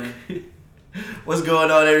What's going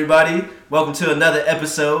on, everybody? Welcome to another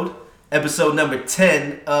episode number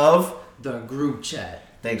 10 of The Group Chat.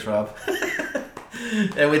 Thanks, Rob.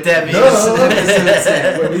 And with that being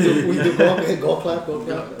said, we do go clap.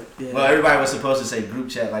 Yeah. Well, everybody was supposed to say group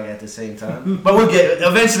chat like at the same time, but we'll get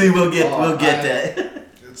that.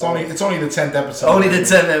 It's only the 10th episode. Only the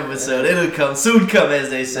 10th episode. It'll come soon, as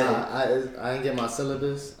they say. I didn't get my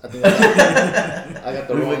syllabus. I think I got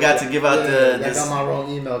the we wrong. forgot to give out I got my wrong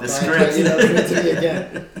email. The script. Give it to me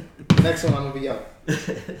again. Next one, I'm gonna be up.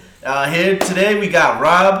 Here today we got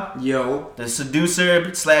Rob, the seducer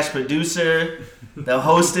 / producer, the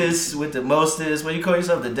hostess with the mostest. What do you call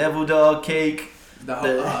yourself? The devil dog cake.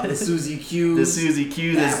 The Suzy Q. The Suzy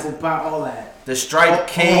Q. The apple pie, all that. The striped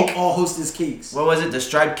cake. All hostess cakes. What was it? The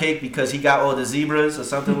striped cake because he got all the zebras or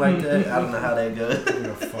something like that. I don't know how that goes. Who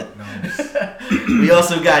the fuck knows? We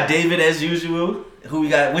also got David as usual. Who we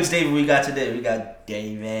got? Which David we got today? We got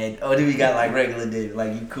David. Oh, then we got like regular David.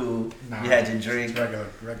 Like you cool. Nah, you had your drink. Regular.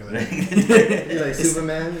 He's like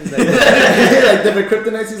Superman. He's like different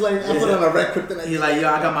kryptonites. He's like, I put on a red kryptonite. He's like,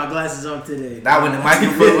 I got my glasses on today. Now when the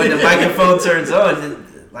microphone turns on,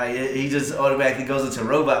 like he just automatically goes into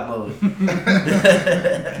robot mode.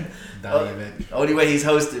 David. Only way he's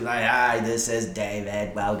hosting, like, hi, this is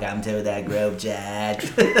David. Welcome to the group chat.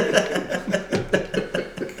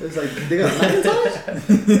 It's like they got Macintosh.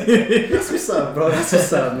 That's what's up, bro. That's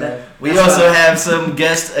what's up, man. We also have some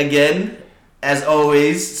guests again, as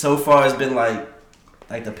always. So far, it's been like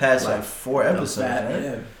the past 4 episodes, right?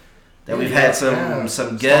 Yeah. That we've had some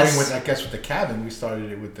guests. Starting with the cabin, we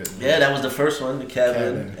started it with the. Yeah, that was the first one, the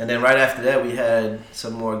cabin. And then right after that, we had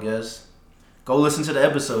some more guests. Go listen to the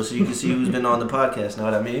episode so you can see who's been on the podcast. Know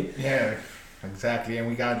what I mean? Yeah, exactly. And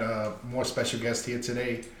we got more special guests here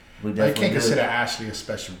today. We I can't consider Ashley a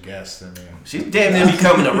special guest. I mean, she's damn near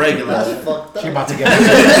becoming a regular. She about to get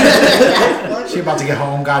her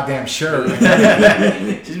own goddamn shirt.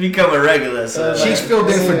 She's become a regular. So she's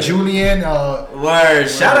filled in for Julian. Word.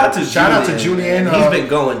 Shout out to Julian. He's been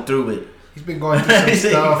going through it. He's been going through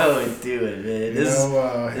some stuff. Going through it, man.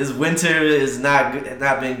 This winter is not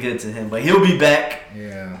been good to him, but he'll be back.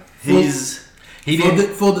 Yeah.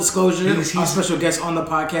 Full disclosure, our special guest on the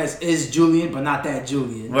podcast is Julian, but not that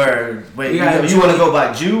Julian. Word. Wait, you want to go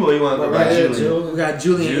by Jew or you want to go by Julian? We got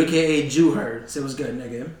Julian, a.k.a. Jewher. Say what's good,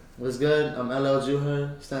 nigga. What's good? I'm LL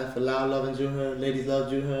Jewher. Stand for loud loving Jewher. Ladies love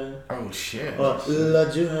Jewher. Oh shit. Love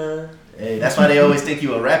Jewher. Hey, that's why they always think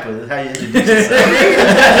you a rapper. That's how you introduce yourself.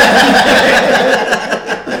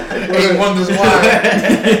 He wonders why.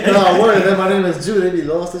 No, word. Then my name is Jew. They be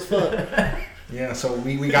lost as fuck. Yeah, so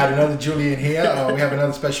we got another Julian here. We have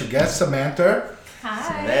another special guest, Samantha. Hi.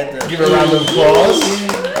 Samantha. Give her a round of applause.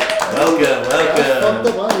 Welcome. I get a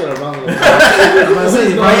round of applause.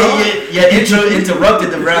 Your intro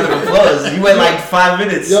interrupted the round of applause. You went like 5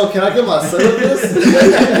 minutes. Yo, can I get my syllabus?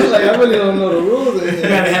 Like, I really don't know the rules. You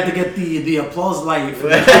gotta have to get the applause light.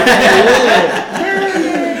 Like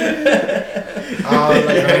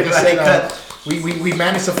I said, we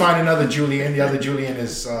managed to find another Julian. The other Julian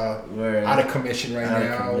is out of commission right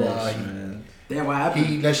now. Damn, what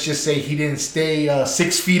happened? Let's just say he didn't stay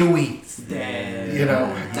 6 feet away. Damn. You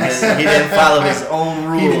know, he didn't follow his own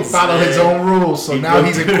rules. He didn't follow his own rules, so now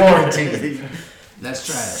he's in quarantine. That's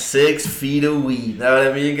trash. 6 feet away. Know what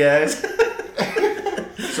I mean, guys?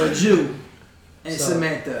 So, Jew and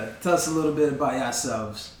Samantha, tell us a little bit about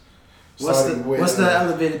yourselves. What's the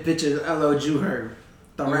elevated picture of L.O. Jewher?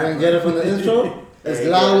 You gonna get it from the intro? It's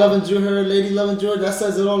loud loving Jewher, lady loving Jewher. That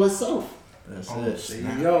says it all itself. That's it.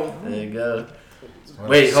 There you go. There you go.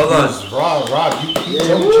 Wait, hold on. Rob, you Yeah,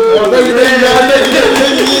 told you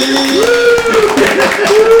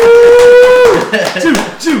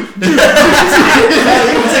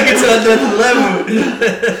took it to another level.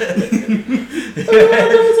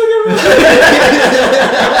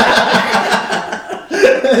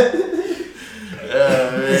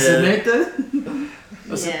 Samantha?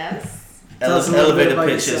 Yes. Elevate the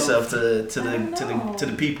pitch yourself to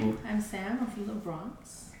the people. I'm Sam. I'm from the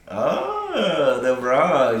Bronx. Oh, the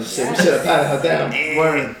Bronx. Shit, we should have patted her down.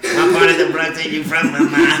 Word. What part of the Bronx are you from, mama?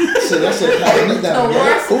 Shit, that should have patted me down. The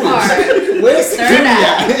worst part. Where's security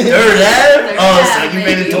at? Third Ave? Oh, so you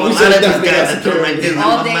made it to a lot of these guys that don't like this,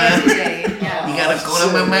 All mama. day, every day. Yeah. You got a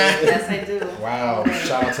corner, mama? Yes, I do. Wow!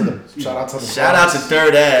 Shout out to the Shout out to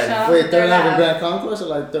Third Ave. Wait, Third Ave in Grand Concourse or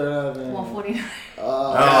like Third Ave in 149.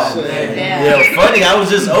 Oh shit. man. Yeah. Yeah, funny. I was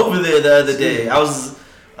just over there the other day. I was.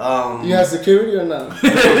 You had security or not?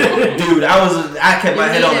 Dude, I kept my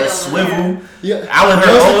head on a swivel. Yeah. I was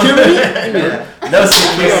her No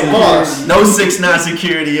security. Boss. No 6'9"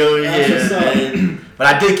 security over here. Man.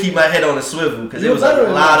 But I did keep my head on a swivel because there was a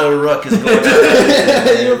veteran, lot of ruckus going on.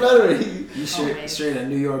 You're better. You straight a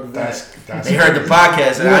New York vet. They heard the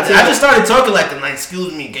podcast, and I just started talking like them. Like,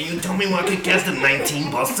 excuse me, can you tell me where I can catch the 19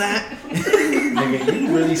 bus at? Nigga, you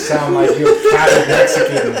really sound like you're kind of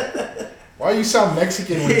Mexican. Why you sound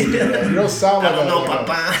Mexican when you do that? You don't sound like I don't know,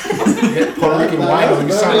 Papa. Puerto Rican wine.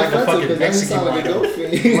 You sound like a fucking Mexican wine.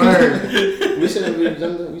 We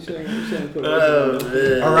shouldn't put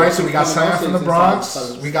man. All right, so we got Sam from the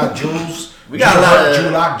Bronx. We got Jules. We got a lot of Jew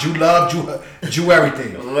Lock, Jew Love, Jew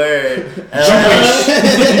everything. Word. Jewish.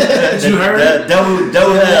 Jew heard.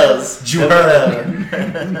 Double L's. Jew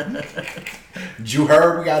heard. Jew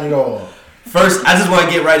heard. We got it all. First, I just want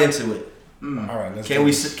to get right into it. All right, let's Can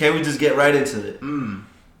we just get right into it?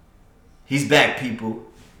 He's back, people.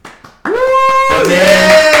 The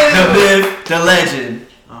man, the myth, the legend.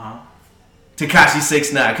 Tekashi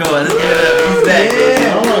 6ix9ine. Come on, let's get it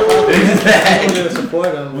up. He's back. He's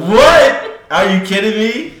back. What? Are you kidding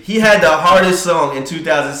me? He had the hardest song in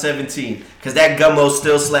 2017 because that Gummo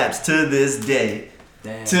still slaps to this day.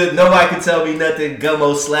 Damn. Nobody can tell me nothing.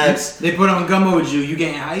 Gummo slaps. They put on Gummo with you. You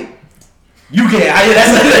getting hype? You can't.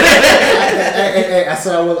 I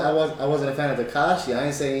said I wasn't a fan of Tekashi. I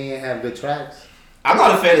didn't say he didn't have good tracks. I'm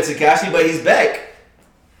not a fan of Tekashi, but he's back.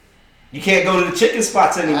 You can't go to the chicken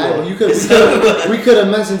spots anymore. We could have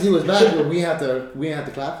mentioned he was back, but we didn't have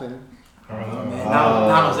to clap for him.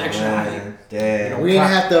 Nano's extra hype. Damn. We didn't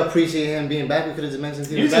have to appreciate him being back. We could have just mentioned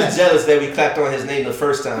he was back. You're just jealous that we clapped on his name the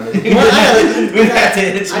first time. I got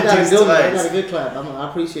twice. a good clap. I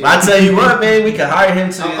appreciate it. I tell you what, man, we could hire him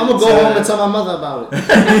to. I'm gonna go home and tell my mother about it.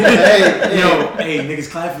 hey, niggas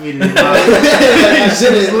clap for me today. I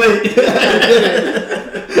did it.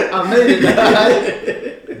 I made it. Right?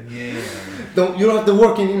 Yeah. You don't have to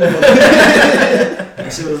work anymore.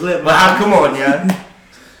 That shit was lit. But come on, y'all.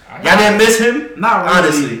 Y'all didn't miss him? Not really.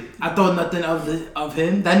 Honestly. I thought nothing of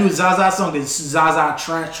him. That new Zaza song is Zaza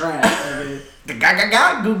trash. The ga.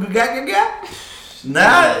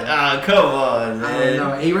 Nah, come on, man. I don't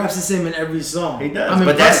know. He raps the same in every song. He does,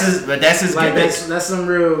 but that's his like gimmick. that's some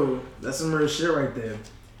real shit right there.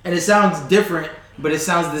 And it sounds different, but it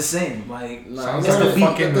sounds the same. Like sounds like a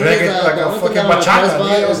fucking reggae, like a fucking bachata.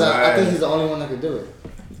 I think he's the only one that could do it.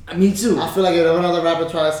 Me too. I feel like if another rapper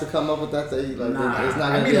tries to come up with that, it's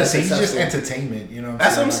not gonna be listen, he's just entertainment, you know.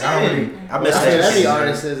 That's what I'm saying. I miss that. Every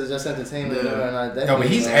artist is just entertainment. Yeah. No, but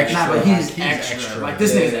he's extra. But he's extra. Like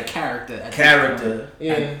this nigga's a character. Character.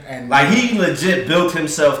 Yeah. And like he legit built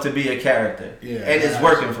himself to be a character. Yeah. And it's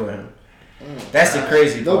working for him. That's the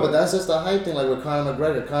crazy part. No, but that's just the hype thing. Like with Conor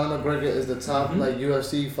McGregor. Conor McGregor is the top like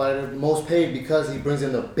UFC fighter, most paid because he brings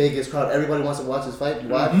in the biggest crowd. Everybody wants to watch his fight.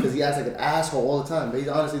 Why? Because he acts like an asshole all the time. But he's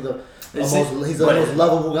honestly the most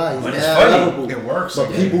lovable guy. He's lovable. It works.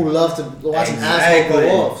 But people love to watch an asshole go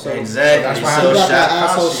off. So exactly.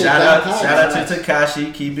 Shout out to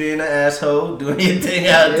Tekashi. Keep being an asshole. Doing your thing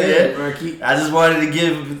out there. I just wanted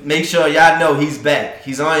to make sure y'all know he's back.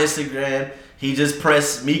 He's on Instagram. He just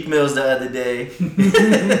pressed Meek Mills the other day.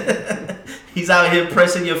 He's out here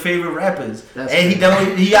pressing your favorite rappers.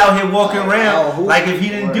 He out here walking around like if he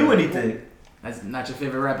didn't do anything. That's not your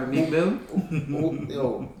favorite rapper, Meek Mill?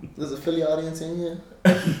 Yo, there's a Philly audience in here.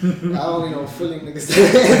 I don't even know Philly niggas.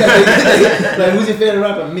 Like, who's your favorite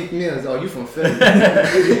rapper? Meek Mills. Oh, you from Philly.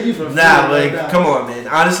 You from Philly. Nah, come on, man.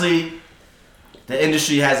 Honestly, the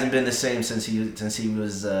industry hasn't been the same since he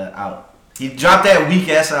was out. He dropped that weak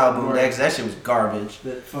ass album. That shit was garbage.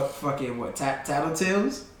 The fucking what?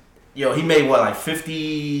 Tattletales? Yo, he made what, like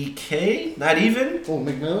 $50K? Not even? Oh,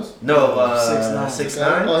 Meek Mills? No,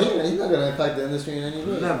 6ix9ine. Oh, he's not gonna impact the industry in any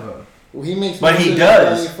way. Never. Well, he makes. But he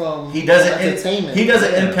does. He doesn't. Entertainment. He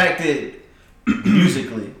doesn't impact it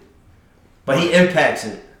musically, but he impacts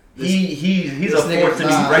it. He's a force to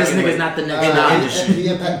be reckoned with. This nigga's not the next in the industry.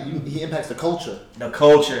 He impacts the culture. The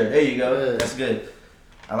culture. There you go. Yeah. That's good.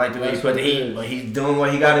 I like the way he put the heat, but he's doing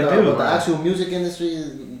what he got to do. But the actual music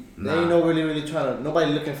industry they ain't really trying to.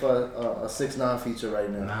 Nobody looking for a 6ix9ine feature right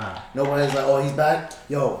now. Nobody's like, oh, he's back.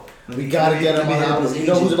 Yo, we gotta get him on album. You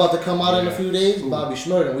know who's about to come out in a few days? Bobby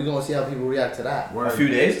Shmurda. We gonna see how people react to that. A few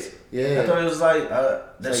days? Yeah. I thought it was like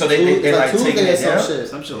so they like Tuesday taking it down.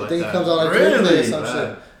 Some shit like that. I think it comes out like Tuesday or some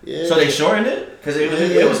shit. Yeah. So they shortened it? Because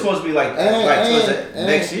it was supposed to be like towards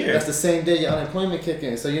next year. That's the same day your unemployment kick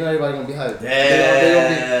in, so you know everybody gonna be hyped.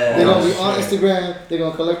 Yeah. They're gonna be on Instagram. They're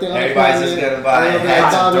gonna collect their unemployment. Everybody's just gonna buy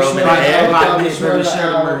hats and throw them in Everybody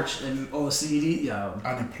shirt merch and all CD. Yo.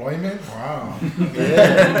 Unemployment? Wow.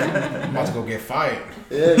 Yeah. I'm about to go get fired.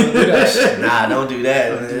 Yeah, don't do that shit. Nah, don't do that.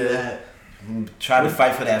 Don't do that. try to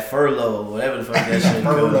fight for that furlough, whatever the fuck that shit.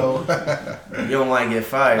 Furlough. You don't want to get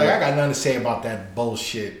fired. Like, I got nothing to say about that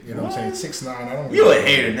bullshit. You know what I'm saying? 6ix9ine. I don't. You a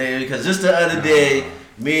hater, nigga, because just the other day,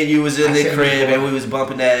 me and you was in the crib and we was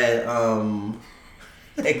bumping that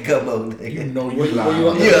gumbo, nigga. You know you Were you lying.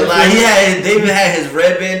 on the- You like David had his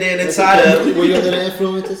red bandana tied up. Were you under the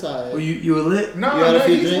influence side? Were you were lit? No, You had a no,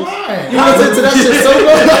 few he's drinks? lying. You was into that shit so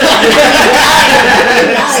much.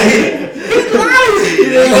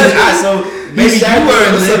 So maybe you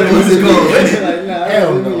weren't lit, but we was going with it.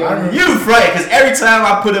 Hell no. I don't. You right, because every time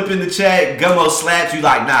I put up in the chat, Gummo slaps you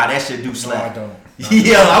like, nah, that shit do No, I slap. don't.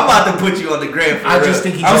 Yo, I'm about to put you on the gram for I real. just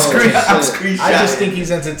think he's I'm entertaining. screenshotting. I just think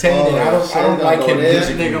he's entertaining. I don't like him there.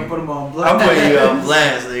 musically. Nigga, put him on blast. I'm putting you on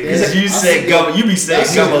blast, nigga. Because you said Gummo, you be saying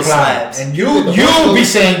That's Gummo Clown. slaps. And you be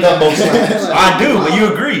saying gumbo slaps. I do, but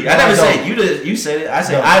you agree. I No, never I said don't. you said it. I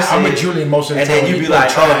said No, I said I'm it. with Julian most of the And time. then you He be put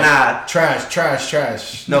like, oh nah.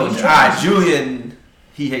 Trash. No, alright, Julian,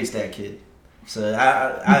 he hates that kid. So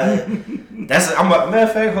matter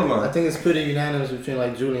of fact, hold I on. think it's pretty unanimous between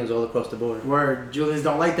like Julians all across the board. Word, Julians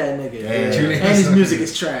don't like that nigga. Yeah. Julian- And his music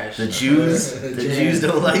is trash. The Jews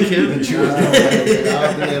don't like him. I don't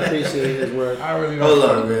think they appreciate his work. I really don't. Hold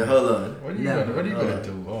fuck on, with man. him. Hold on. What are you gonna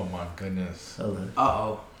do? Oh my goodness. Hold on.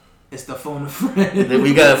 Uh-oh. It's the phone a friend. Then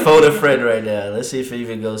we got a phone a friend right now. Let's see if it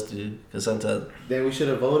even goes through. Because sometimes. Then we should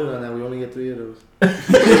have voted on that. We only get 3 of those.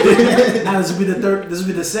 Now this will be the third. This will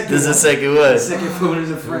be the second. This is the one. second The one. second phone is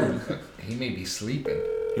a friend. He may be sleeping.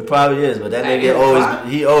 He probably is, but that Hey, nigga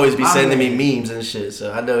always be I'm sending me ready. memes and shit.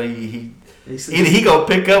 So I know he Sleeps- either he gonna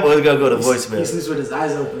pick up or he gonna go to He voicemail. sleeps with his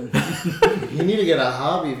eyes open. You need to get a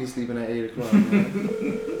hobby if you're sleeping at 8 o'clock.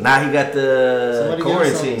 Man. Now he got the Somebody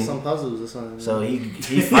quarantine, get some puzzles or something. so he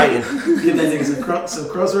fighting. Get that nigga some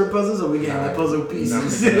crossword puzzles, or we getting the puzzle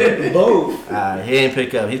pieces. Both. He ain't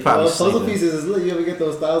pick up. He's probably Puzzle sleeping. pieces is lit. You ever get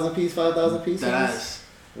those 1,000 piece, 5,000 pieces? That's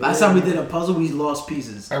last time we did a puzzle, we lost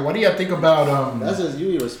pieces. Hey, what do you think about That's just you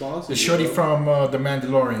irresponsible. the shorty bro. from The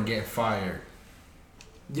Mandalorian getting fired?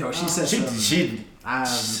 Yo, she said She I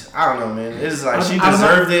I don't know, man. It's like she I don't know.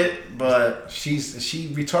 deserved it, but She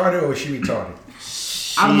retarded or is she retarded?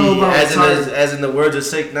 I don't know about as in the words of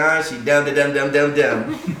 6ix9ine, she down.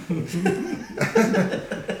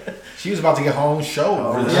 She was about to get her own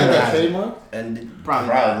show. Oh, You had that trademark? And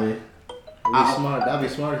Probably That'd be smart. That'd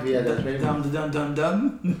be smart if you had that trademark.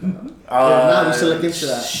 dum. Now we should look into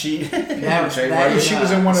that. She That is She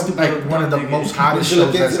was in one of the most We hottest should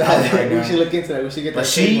look shows into that's out that. right We should now. look into that. We should get but that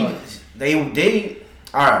she trademark. they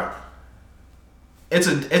all right. It's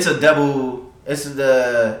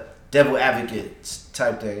the devil advocate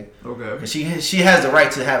type thing. Okay. 'Cause she has the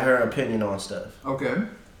right to have her opinion on stuff. Okay.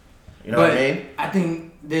 You know what I mean? I think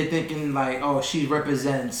they're thinking like, oh, she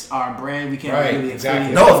represents our brand. We can't Right, really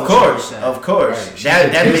exactly. No, of course. Right.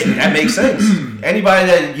 That makes sense. Anybody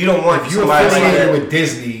that you don't want If you're somebody like affiliated that. with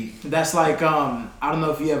Disney, That's like I don't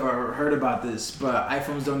know if you ever heard about this, but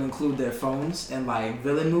iPhones don't include their phones in like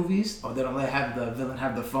villain movies, or they don't have the villain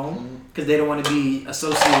have the phone because they don't want to be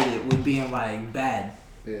associated with being like bad.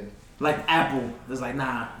 Yeah. Like Apple is like,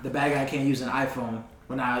 nah, the bad guy can't use an iPhone.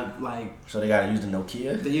 When I like So they gotta use the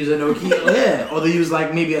Nokia. they use a Nokia, yeah, or they use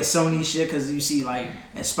like maybe a Sony shit because you see like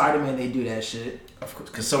in Spider-Man they do that shit. Of course,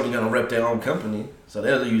 because Sony gonna rep their own company, so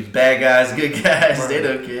they'll use bad guys, good guys. Right. They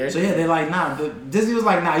don't care. So yeah, they're like, nah. Disney was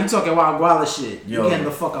like, nah, you talking Wild Guala shit. Yo. You getting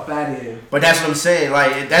the fuck up out of here. But that's what I'm saying.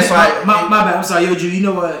 Like that's why. My bad. I'm sorry, yo, Drew. You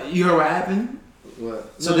know what? You heard what happened?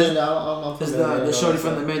 What? So No, this- I'm Is familiar. the shorty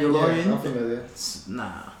from The Mandalorian? Yeah, I'm familiar.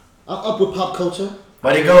 Nah. I'm up with pop culture.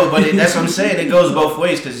 But that's what I'm saying. It goes both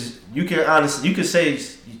ways because you can say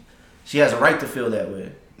she has a right to feel that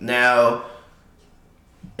way. Now,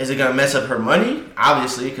 is it gonna mess up her money?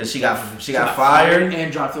 Obviously, because she got fired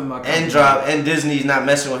and dropped from my and Disney's not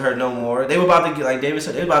messing with her no more. They were about to, like David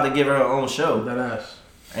said, they were about to give her her own show, That ass.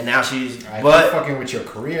 and now she's. I'm But fucking with your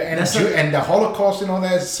career and That's and the Holocaust and all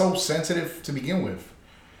that is so sensitive to begin with.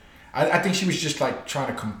 I think she was just like trying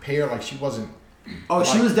to compare, like she wasn't. Oh,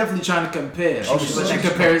 she was definitely trying to compare. She was But that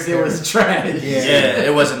comparing. comparison was trash. yeah,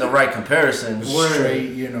 it wasn't the right comparison.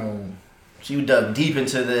 Straight, you know. She dug deep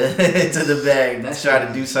into the into the bag That's to try right.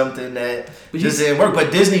 to do something that But just you- didn't work.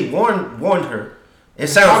 But Disney warned her. It Probably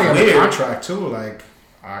sounds on the weird. contract too. Like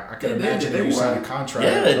I can Yeah, imagine they if you sign a were. contract.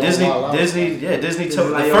 Yeah, Don't Disney fall out. Disney told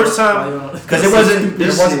the Like, first yo, time like, because it wasn't It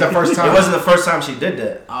wasn't the first time. it wasn't the first time she did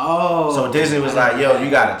that. Oh. So Disney was like, "Yo, you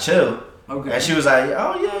gotta chill," Okay. and she was like,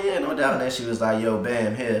 "Oh yeah, no doubt." And then she was like, "Yo,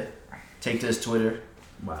 bam, here, take this Twitter."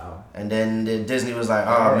 Wow. And then Disney was like,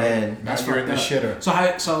 "Oh All right. man, Now you're in the shitter. So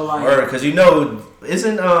like. because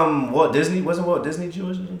isn't Walt Disney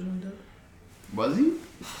Jewish or something like that? Was he?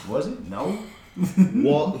 Was he? No.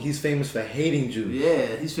 Walt, he's famous for hating Jews.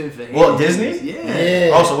 Yeah, he's famous for hating Walt Disney? Jews. Yeah.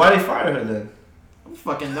 Yeah. Oh, so why they fire her then? I don't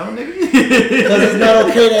fucking know, nigga. Because it's not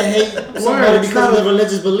okay to hate somebody it's because not. of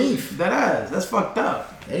religious belief. That's fucked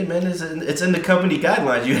up. Hey man, it's in the company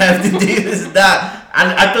guidelines. You have to do this. Not.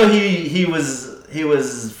 I thought he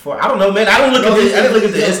was for. I don't know, man. I didn't look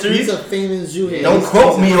at the history. He's a famous Jew. Don't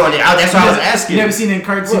quote me on it. That's why I was asking. You never seen in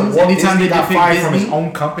cartoons? Walt Anytime Disney they got depict fired from his Disney.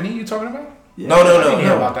 own company. You talking about? Yeah. No. I didn't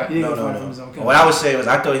hear about that. He didn't No, get fired no, from his own no. company. What I was saying was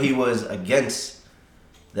I thought he was against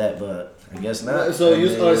that, but I guess not. So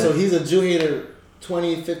he's a Jew hater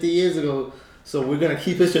 20, 50 years ago. So we're gonna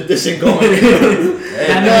keep his tradition going. Hey,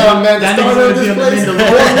 Man, the that starter of nigga's this gonna be place, on the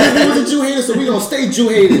Walt Disney was a Jew hater, so we gonna stay Jew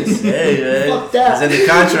haters. Hey man, Fuck that. it's in the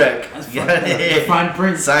contract. The fine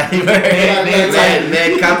print. Sign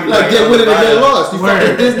Man, copyright. Like get with it and get lost. You Word.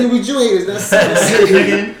 fucking Disney, we Jew haters. That's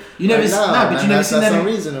it. You never, Like, but you never seen that's that.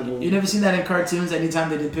 unreasonable. You never seen that in cartoons. Anytime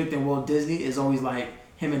they depict in Walt Disney, it's always like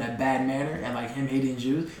him in a bad manner and like him hating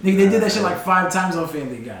Jews. They did that shit like 5 times on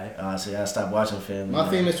Family Guy. See, I stopped watching Family. My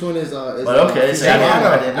famous one is But okay, so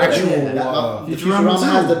Futurama. Futurama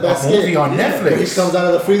has the best movie skit. on Netflix. He comes out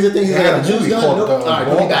of the freezer thing. He's They had like, a the Jews movie gun. called Nope. All right,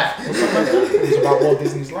 Walt. bring it back. It was about Walt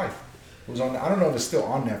Disney's life. It was on. I don't know if it's still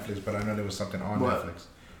on Netflix, but I know there was something on What? Netflix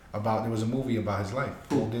about. There was a movie about his life.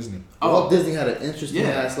 Walt Disney. Walt Disney had an interesting Yeah.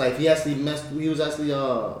 ass life. He actually he was actually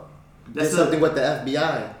did That's something with the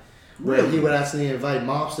FBI. Where he would actually invite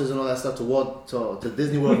mobsters and all that stuff to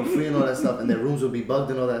Disney World for free and all that stuff, and their rooms would be bugged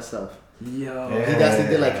and all that stuff. Yo. He actually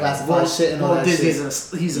did like classified shit and all Walt that Disney's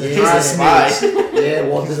shit. he's a Yeah. dry snitch. Yeah,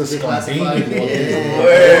 Walt He's a Disney did scum classified. baby. Yeah.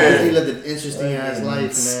 Word. He lived an interesting ass life, man.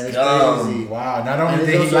 It's Scum. crazy. Wow! Not only And did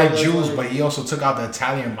he those like are- Jews, but he also took out the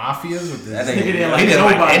Italian mafias with That this. nigga didn't he like didn't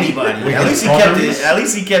like nobody. anybody. With At his least he kept brothers. it. At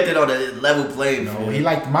least he kept it on a level playing No, field. he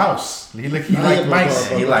liked mouse. He liked Yeah, mice.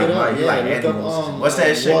 but- He look like it up. Mike. He Yeah, like look up, animals. What's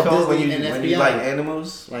that shit Walt called when Disney you and when you FBI. like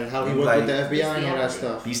animals? Like how he You worked like with the FBI and all that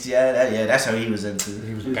stuff. Bestiality. Yeah, that's how he was into.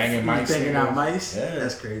 He was banging mice. Banging out mice. Yeah.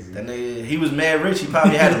 That's crazy. Then he was mad rich. He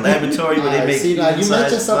probably had a laboratory where they Alright, make. see, like you human-sized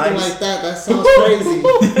mentioned something mice. like that. That sounds crazy.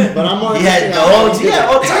 But I'm on. He had dogs. He had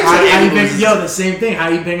all types of How he animals. the same thing.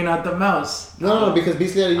 How he banging out the mouse? No, because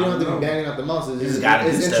bestiality you don't have to I don't be know. banging out the mouse. You It's, just gotta do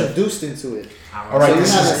it's stuff. introduced into it. All right, So you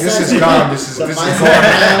this have a is section. gone. This is The this mice is go gone.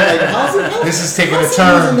 around like, how's This is taking a using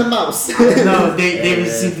turn. the mouse. No, they Yeah.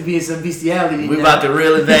 seem to be in some bestiality. We now. about to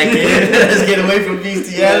reel it back in. Let's get away from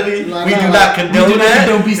bestiality. Like, We nah, do like, not We condone do not that.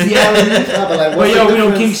 condone bestiality. Nah, but like, But what's yo, the we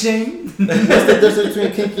don't kink difference? shame. What's the difference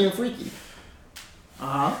between kinky and freaky?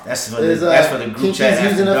 That's for There's, the group Kinky's chat after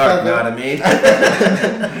using a dark. feather. Know what I mean?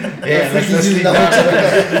 Yeah, let's Freaky's leave using the that whole for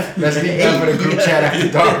the let's leave that for the group chat after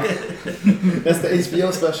dark. That's the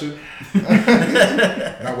HBO special.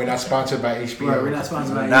 No, we're not sponsored by HBO. Right, we're not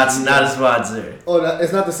sponsored by not a sponsor. Oh,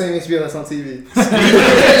 it's not the same HBO that's on TV.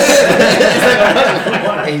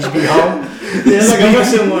 HBO. It's like a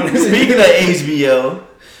Russian one. Speaking of HBO,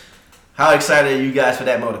 how excited are you guys for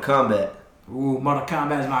that Mortal Kombat? Ooh, Mortal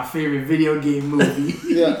Kombat is my favorite video game movie.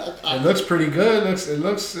 Yeah, It looks pretty good. It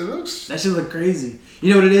looks. That shit look crazy. You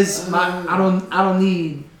know what it is? I don't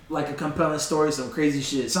need like a compelling story, some crazy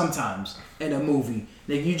shit. Sometimes in a movie,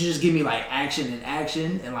 like you just give me like action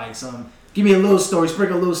and like some. Give me a little story,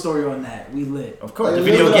 sprinkle a little story on that. We lit. Of course, like, the a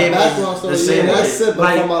video little bit game of is background story. the same Yeah, way. that's it, but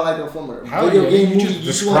Like- from a from a How video you game just movie, you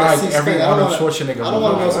just want to described see every stuff. Arnold Schwarzenegger I don't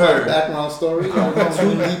want to know movie. somebody's background story. I don't want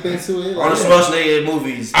too deep into it. Arnold Schwarzenegger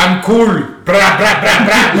movies. I'm cool. Blah blah blah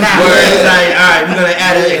blah blah. Where it's like, all right, we're gonna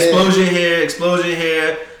add an explosion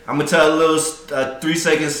here. I'm gonna tell a little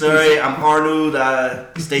 3-second story. I'm Arnold.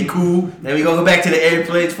 Stay cool. Then we gonna go back to the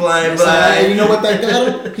airplanes flying So, by. you know what that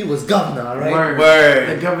got him? He was governor, all right? Word. The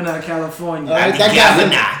Word. governor of California. All right, The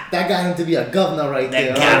that got him to be a governor right The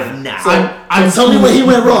there. all right? governor. So, tell me where he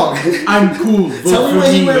went wrong. I'm cool. Tell me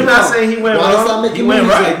where he went We're wrong. not saying he went Why wrong. stop making He went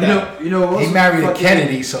movies right. like that? You know what? He married a Fucking-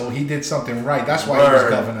 Kennedy, so he did something right. That's why he was Word.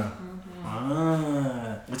 governor.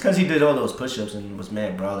 It's because he did all those push-ups and was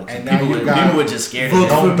mad brolic. And So now people, you were, got- people were just scared of Vote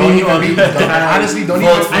him. for Don't me even or read. the- Honestly, don't Vote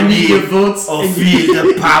even. for I need me your votes. or and feed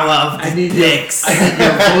the power of I the need dicks. I need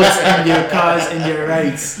your votes and your cause and your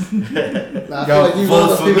rights. Nah, I Yo, feel like you Vote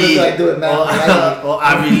those for people me that like do it, man. or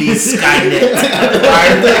I release Skynet.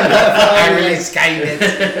 I really Skynet.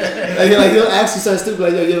 Like he'll ask you something stupid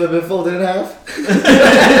like, yo, you ever been folded in half?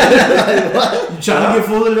 Like, what? You trying to get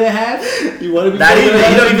folded in half? You want to be Not folded even, in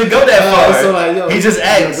he half? don't even go that far. So like, yo, He just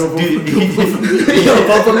asks, go dude, yo,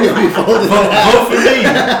 vote for me or be folded in half. vote for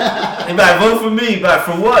me. You might vote for me, but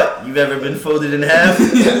for what? You've ever been folded in half?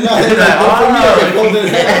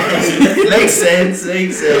 Makes sense.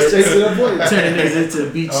 Straight to the point. Turning niggas into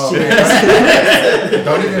beach chairs.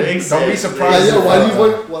 Don't be surprised. Yo, why you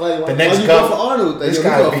vote for Arnold? This Yo,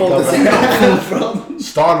 guy we beat gonna fold this up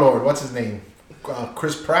Star-Lord, what's his name?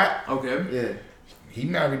 Chris Pratt. Okay. Yeah. He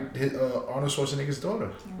married Arnold Schwarzenegger's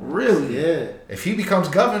daughter. Really? Yeah. If he becomes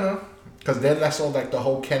governor, because then that's all like the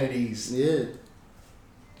whole Kennedy's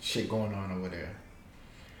shit going on over there.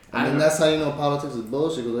 I mean, that's how you know politics is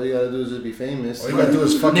bullshit, because all you gotta do is just be famous. All you gotta do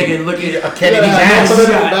is fucking Nigga, look at a Kennedy's ass.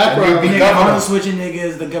 Nigga, Arnold Schwarzenegger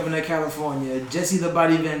is the governor of California. Jesse the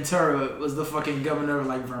Body Ventura was the fucking governor of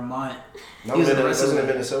like Vermont. No, wasn't it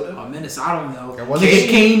Minnesota? Oh, Minnesota, I don't know. Nigga,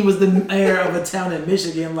 Kane was the mayor of a town in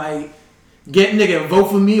Michigan. Like, get nigga, vote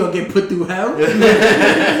for me or get put through hell.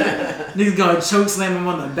 Niggas gonna choke slam him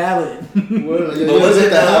on the ballot. But was it?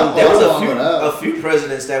 There was a few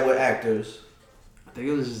presidents that were actors. I think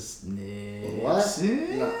it was just What?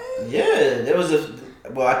 No. Yeah, there was a.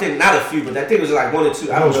 Well, I think not a few, but I think it was like one or two.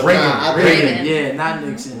 I don't know. Reagan. Yeah, not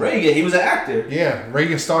Nixon. Reagan, he was an actor. Yeah,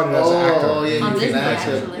 Reagan started as an actor. Oh, yeah, On you Disney, can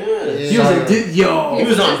actor. actually. He was a He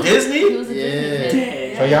was on Disney? He was a Yeah. Disney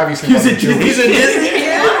kid. So he obviously He was wasn't a Disney- He's Jewish. in Disney?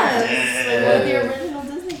 Yes. One of the original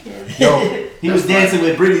Disney kids. Yo, He was dancing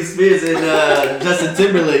with Britney Spears and Justin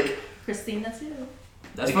Timberlake. Christina too.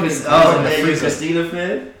 That's And fucking. man, you a Christina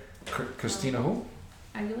fan? Christina who?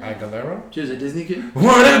 Aguilera? She was a Disney kid.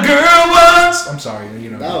 What a girl wants! I'm sorry, you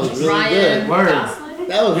know. That was really Ryan good. Word. Gosling.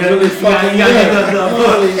 That was Yeah, really you fucking gotta good. get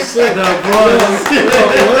Holy shit. The boys. Yo,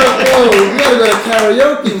 you gotta go to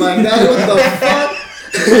karaoke, my guy. What the fuck?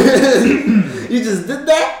 You just did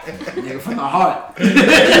that? Nigga from the heart. You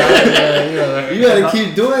gotta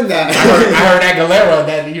keep doing that. I heard Aguilera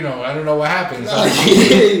that, you know, I don't know what happened. So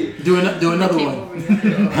Do another one.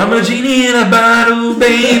 I'm a genie in a bottle,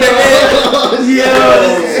 baby. Yo,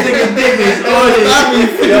 this nigga dig this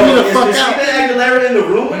artist. Figure me the fuck Is out. Christina Aguilera in the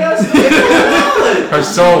room with us? her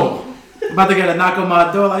soul. About to get a knock on my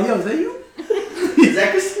door. Like, yo, is that you? Is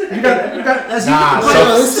that Christina? You got that's Nah, you. Yo,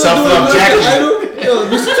 it's still Self-love doing Jackie. Jackie. Yo,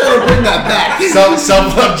 we should try to bring that back.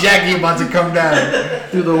 Self-love Jackie about to come down.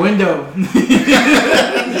 Through the window.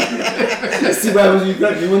 See what happens when you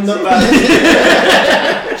crack the window?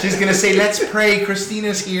 She's gonna say, "Let's pray.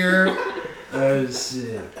 Christina's here." Oh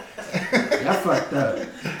shit. Y'all fucked up.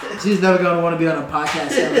 She's never gonna want to be on a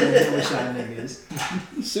podcast ever with y'all niggas.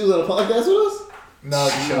 She was on a podcast with us? No,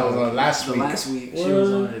 she was last So week. last week she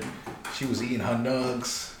was on it. She was eating her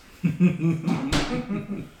nugs.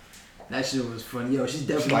 That shit was funny. Yo, she's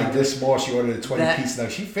definitely Like this small, she ordered a 20 That- piece nug.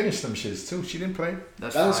 She finished them shits too. She didn't play.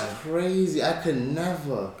 That's That was fine. crazy. I could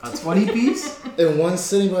never. A 20 piece? In one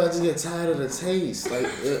sitting, bro, I just get tired of the taste. Like,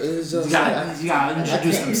 it's just You gotta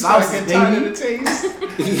introduce some can't- sauces, Get tired of baby. the taste.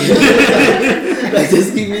 like,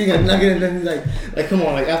 just keep eating a nugget and then like, come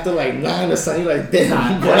on, like after like 9 or something, you're like, damn,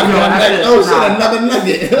 Nah, bro, yo, I'm like, after- oh shit, nah. another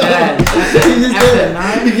nugget. Yeah, You just after get-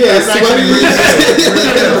 9? you get That's sweaty and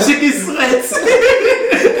shit. Chicken sweats.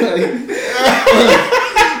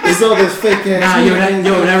 It's all this fake ass. Nah,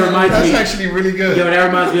 that reminds That's me. actually really good. Yo, that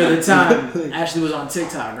reminds me of the time Ashley was on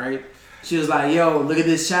TikTok, right? She was like, yo, look at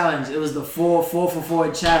this challenge. It was the 4 for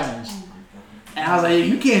 4 challenge. And I was like,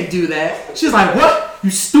 you can't do that. She was like, what? You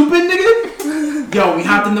stupid nigga? Yo, we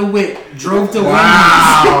hopped in the whip, drove to Wendy's.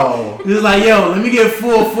 Wow. He was like, yo, let me get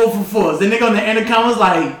 4 for 4s. Then nigga on the intercom was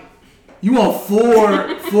like, you want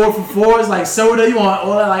 4 for 4s, like soda? You want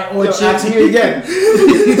all that, like, all Yo, chips? ask me again.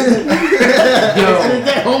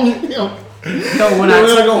 Yo, when We're I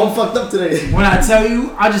gonna go home fucked up today. When I tell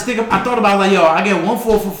you, I thought about it, like, yo, I get 1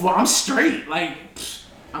 4 for 4. I'm straight. Like,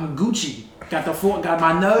 I'm Gucci. Got the 4, got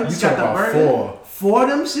my nugs, You got talking the about burger. 4 of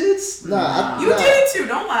them shits? Nah, You did it too,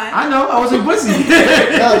 don't lie. I know, I wasn't pussy.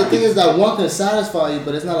 Nah, the thing is that one can satisfy you,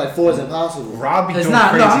 but it's not like 4 is impossible. Rob be It's doing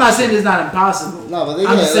not, crazy. no, I'm not saying it's not impossible. No, but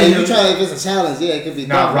I'm just saying you try if it's a challenge, yeah, it could be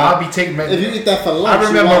Nah, done. Rob be taking. If you eat that for lunch, I you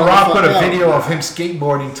remember want to Rob put fuck a out. video of him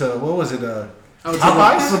skateboarding to what was it? Oh,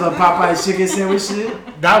 Popeyes? for the Popeyes chicken sandwich shit?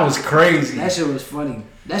 That was crazy. That shit was funny.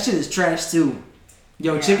 That shit is trash too.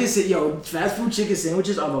 Yo, fast food chicken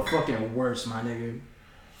sandwiches are the fucking worst, my nigga.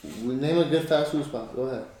 We name a good fast food spot. Go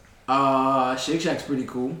ahead. Shake Shack's pretty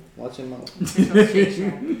cool. Watch your mouth.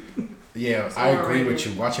 Yeah, I agree with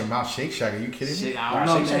you. Watch your mouth, Shake Shack. Are you kidding me? Shit, I don't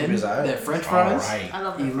know, Shake Shack man. is alright. That French All fries. right. I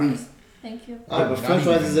love the Elite. fries. Thank you. Alright, but Not French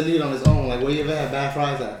fries even. is a lead on its own. Like, where you ever had bad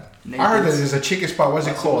fries at? I heard that there's a chicken spot. What's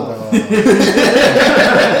it Watch called? your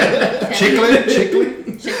Chicklet?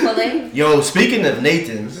 Chick-fil-A. Yo, speaking of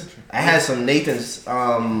Nathan's, I had some Nathan's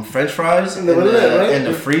French fries And they were lit, right? in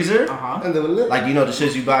the freezer. And they were lit. Like, you know, the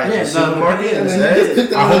shits you buy at Yeah, the supermarket. And and then you just picked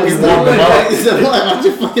them I up hope and you stuff warmed them like up. that. He said, "What? Watch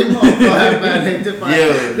your fucking mouth, bro. Man,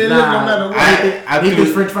 they live no matter what." I Nathan's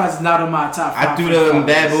threw, French fries is not on my top 5. I threw them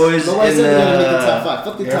bad boys Nobody in said they're gonna make the top the. 5.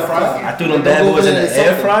 Fuck the Air top fryer? 5. I threw them bad boys in the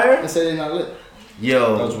air fryer. And say they're not lit.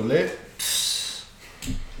 Yo, Those were lit.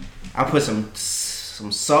 I put some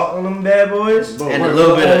salt on them bad boys Bro, and we're a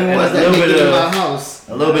little bit the only ones that make it in my of house.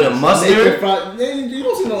 a little bit of Naked mustard. fry- Yeah, you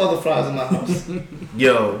don't see no other fries in my house.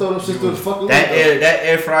 Yo, Throw them shit through the fucking that window.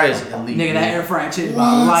 air fryer is elite. Nigga, that air fryer changed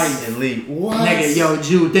my What? life. elite. What? Nigga, yo,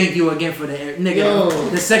 Jew, thank you again for the air. Nigga, Yo.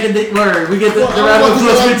 the second word, we get the Well, round of I'm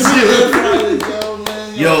applause about to for get Jew. like 3 air fryers, yo,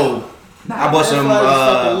 man. Yo, I bought some. air fryer is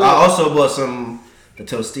fucking lit. I also bought some the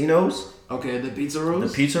Tostinos, Okay, the pizza the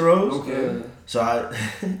rolls. pizza rolls. Okay. So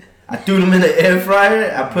I threw them in the air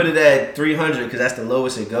fryer. I put it at 300 because that's the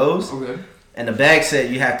lowest it goes. Okay. And the bag said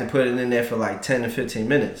you have to put it in there for like 10 to 15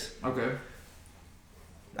 minutes. Okay.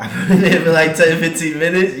 I put it in there for like 10 to 15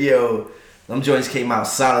 minutes. Yo, them joints came out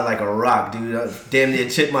solid like a rock, dude. I damn near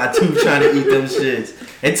chipped my tooth trying to eat them shits.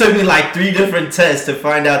 It took me like 3 different tests to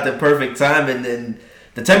find out the perfect time, and then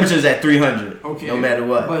the temperature's at 300. Okay. No matter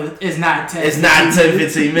what. But it's not 10. It's not 10,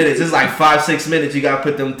 15 minutes. It's like 5-6 minutes. You gotta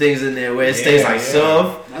put them things in there where it stays like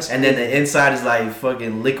soft. That's And then the inside is like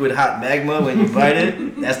fucking liquid hot magma when you bite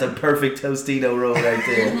it. That's the perfect Tostino roll right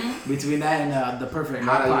there. Between that and the perfect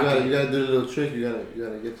Nah, hot pocket. you gotta do the little trick. You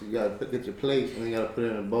gotta get your plate and then you gotta put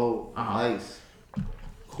it in a bowl, ice,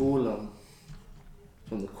 cool them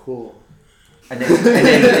from the cool. And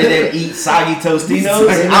then eat soggy Tostinos.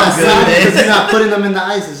 Because I'm good, you're man. not putting them in the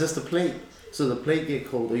ice. It's just a plate. So the plate get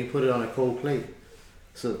cold, or you put it on a cold plate.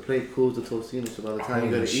 So the plate cools the Tostino. So by the time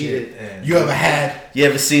you gotta eat it, You ever had You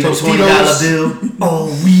ever seen the Tostinos? $20 bill?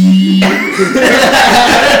 Oh, we.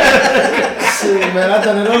 shit, man, I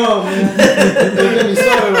done it all, man. Don't get me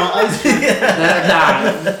started on ice cream.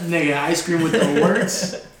 Nah, nigga, ice cream with the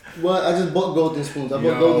words. What? I just bought golden spoons. I bought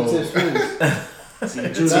Yo. golden tip spoons.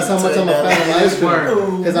 That's how much I'm a fan of ice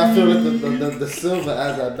cream. Because I feel like the silver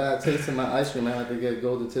adds that bad taste to my ice cream. I have to get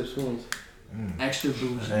golden tip spoons. Extra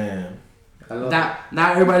bougie. Damn. I love it.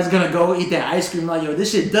 Now everybody's gonna go eat that ice cream like, yo,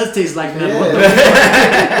 this shit does taste like metal.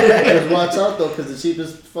 Yeah. Just watch out though, because the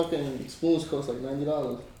cheapest fucking spoons cost like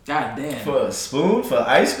 $90. God damn. For a spoon? For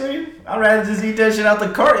ice cream? I'd rather just eat that shit out the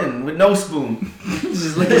carton with no spoon.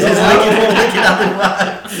 Just look Just at lick it out the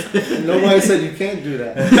box. Nobody said you can't do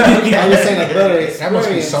that. I'm just saying a better experience. that must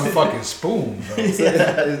be some fucking spoon, bro.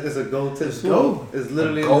 It's a gold tip spoon. gold. It's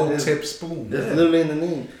literally Gold it's, tip spoon. It's literally in the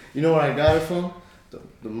name. You know where I got it from?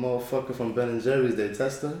 The motherfucker from Ben and Jerry's, they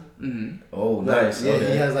tester. Oh, nice. Yeah,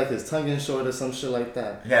 Okay. he has like his tongue in short or some shit like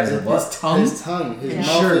that. He has a what? His tongue. His Yeah.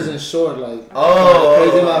 mouth Sure. isn't short like Oh,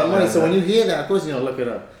 crazy amount of money. So when you hear that, of course you're gonna look it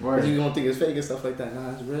up. Word. Because you're gonna think it's fake and stuff like that.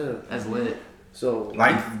 Nah, it's real. That's lit. So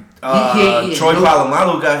Like, can't eat Troy no-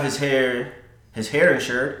 Polamalu got his hair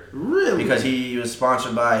insured Really? because he was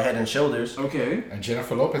sponsored by Head and Shoulders. Okay. And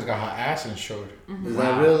Jennifer Lopez got her ass insured. is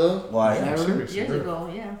that real though? Why? Yeah. I'm serious. Years real. ago,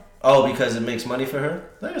 yeah. Oh, because it makes money for her?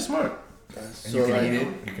 They're smart. And So you can like, eat it.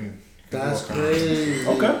 You can. that's do all kinds. crazy.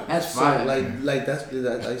 Okay. That's So fine. like that's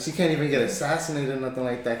that, like she can't even get assassinated or nothing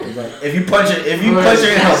like that. Cause like If you punch her in her butt,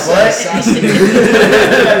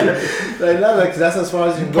 like no, like that's as far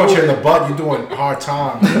as you can go. Punch her in the butt, you're doing hard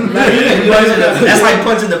time. that's like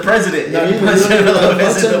punching the president. No, If you you punch her in the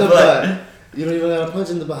punch her in the butt. butt. You don't even gotta punch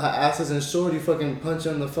in the butt. Her ass isn't short. You fucking punch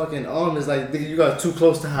her in the fucking arm. It's like nigga, you got too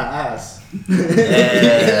close to her ass.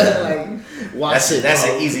 Yeah. Like watch it. That's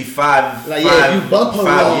bro. an easy five you bump her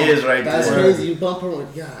wrong. years right That's there. crazy. You bump her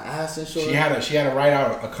with ass and short. She had to write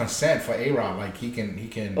out a consent for A-Rod. Like he can.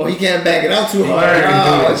 Oh, he can't back it out too hard. He can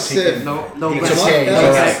do Oh this. He shit. can- No He black, can say, no all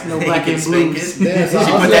black, right. no He black can and spank blues. it. Damn, She so I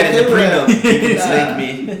put was that in the okay with prenup. that. You can Nah. snake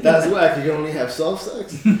me. That's whack. You can only have soft sex.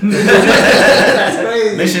 That's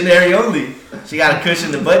crazy. Missionary only. She got a cushion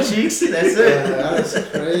in the butt cheeks. That's it. That's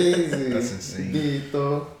crazy. That's insane.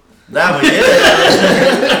 Dito. Nah, but yeah,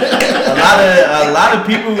 a lot of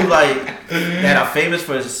people like that are famous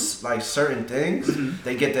for like certain things.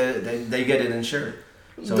 They get they get it insured.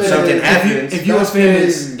 So if something happens, If you were That's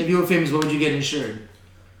famous, crazy. what would you get insured?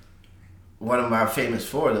 what am I famous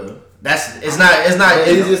for though? It's not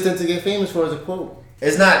The easiest thing to get famous for is a quote.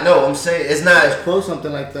 it's not. No, I'm saying it's not. Quote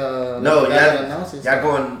something like the No, guy that announces. y'all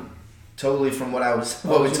going totally from what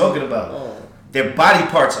we're talking about. Oh, Their body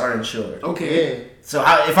parts are insured. Okay. yeah. So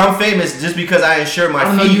if I'm famous just because I insure my I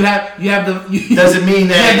don't know. feet, You have doesn't mean you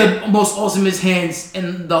that. have the most awesomest hands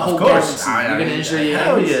in the whole Of course, galaxy. You're gonna insure your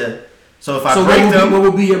hell hands. yeah. So if I So break them, what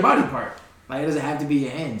would be your body part? Like it doesn't have to be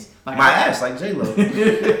your hands. Like My ass, like J Lo.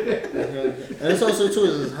 And it's also too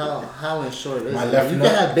is how in short is My it? left You nut.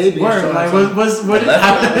 can have baby Word, insurance. like what?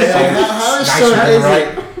 How in Nice short man, is right?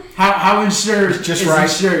 it? How insured Just is right.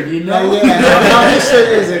 insured? You know? Like, yeah, how insured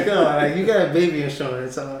is it? Come on, like you got a baby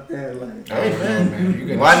insurance. So, yeah, like. Hey man, you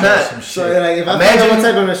can Why share not? Some So shit. like if I find out what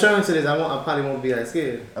type of insurance it is, I probably won't be that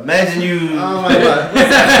scared. Imagine you. Oh my god.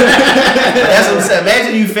 That's what I'm saying.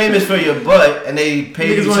 Imagine you famous for your butt and they pay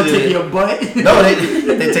Niggas you want to take to. your butt. No,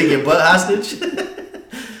 they take your butt hostage.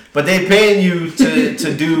 But they paying you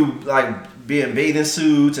to do like be in bathing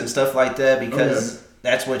suits and stuff like that because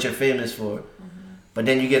that's what you're famous for. But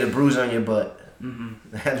then you get a bruise on your butt.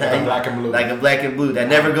 Like a black and blue. Like a black and blue. That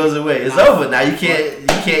never goes away. It's over. Now you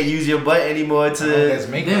can't use your butt anymore That's to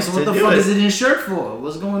makeup. Damn, so what to the do fuck it. is it insured for?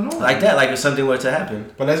 What's going on? like that. Like if something were to happen.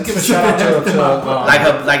 But let's give a shout out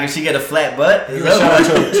to Like if she get a flat butt. It's give a shout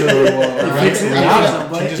out over. to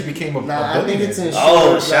Rihanna. She just became a Nah, I think it's billionaire.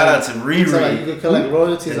 insured. Oh, shout out to So like you Riri. could collect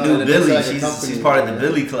royalties The on new it. Billy. Like a company. She's part of the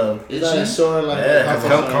Billy Club. It's not insured like Yeah, a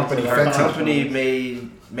her company, Her Fenty. company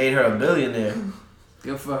made her a billionaire.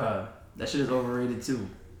 Good for her. That shit is overrated too.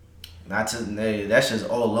 Not to that shit's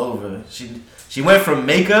all over. She went from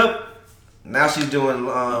makeup, now she's doing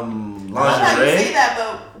I'm not gonna say lingerie. that,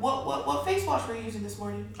 but what face wash were you using this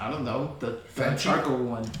morning? I don't know the Fenty? charcoal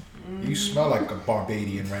one. You smell like a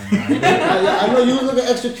Barbadian right now. I know you was looking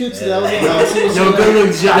extra cute today. I was like, Yo, good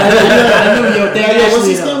look, John. I knew yo. Thank yeah, what's Ashley,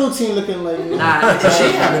 your skin though. routine looking like? Nah,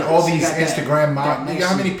 She having all She these got that- Instagram that nigga,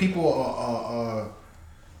 how nice many people are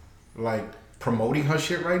like promoting her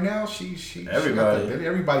shit right now? She Everybody.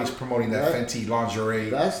 everybody's promoting that Right. Fenty lingerie.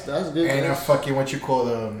 That's good. And That's, fucking what you call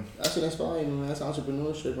them that's what inspired me, man. That's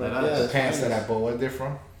entrepreneurship, right? Like Yeah, the that's pants nice. that I bought. Where they're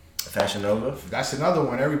from? Fashion Nova. That's another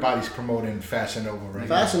one. Everybody's promoting Fashion Nova right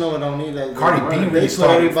Fashion Nova don't need that. Cardi B They really put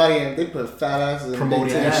started everybody in. They put fat asses in promoting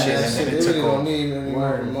big that titties. shit, and then it They took really don't off. need any more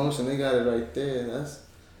Word. promotion. They got it right there. That's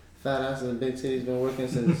fat asses and big titties been working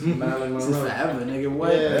since Marilyn Since Monroe. forever, nigga.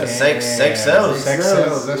 What? Yeah. Yeah, sex sells. Sex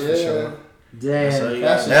sells. That's for Yeah. sure. Damn. So Fashion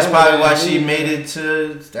that's Nova probably why don't she need made it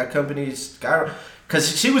to that company's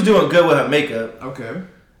because she was doing good with her makeup. Okay.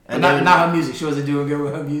 And But then, not her music. She wasn't doing good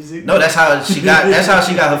with her music. no, that's how she got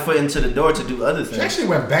her foot into the door to do other She things. actually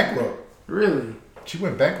went bankrupt. Really? She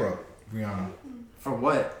went bankrupt, Rihanna. For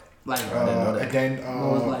what? Like, didn't know that. And then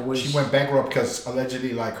What was like, what she is- went bankrupt because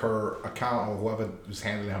allegedly, like her account or whoever was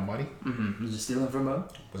handling her money was it stealing from her?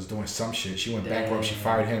 was doing some shit. She went Damn. bankrupt. She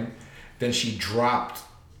fired him. Then she dropped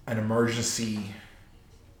an emergency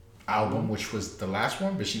album, which was the last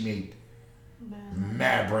one, but she made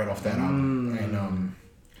mad bread off that album. And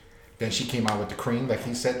then she came out with the cream, like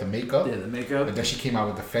he said, the makeup. Yeah, the makeup. And then she came out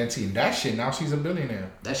with the Fenty and that shit. Now she's a billionaire.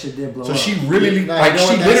 That shit did blow So up. she really, Nah, like, you know she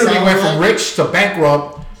what that literally sounds went from like? rich to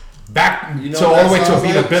bankrupt, back You know to what all the that way to sounds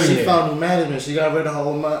being a like? She billionaire. found new management. She got rid of her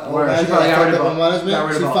old Word, she management. probably got rid of Her her- management. got rid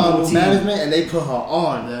of She her found whole new team. management and they put her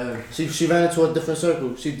on. Yeah. She ran into a different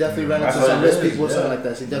circle. She definitely ran That's into what some it rich is, people or yeah. something like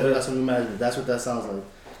that. She definitely got some new management. That's what that sounds like.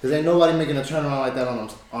 Because ain't nobody making a turnaround like that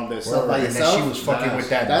on their self by And yourself. then she was fucking with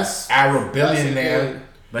that That's- Arab That's billionaire. good.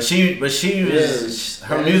 But she was her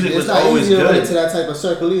Yeah, music it's was not always easy to run good. into that type of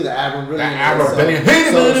circle either. Arab billionaire. That Arab So-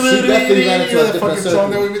 billionaire. So she definitely ran into a The different fucking song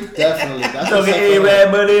that circle. we been- Definitely. That's Talking what's up for her.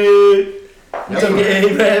 A-Rap money. You talking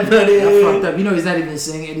A-Rap money. That fucked up. You know he's not even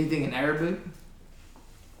saying anything in Arabic.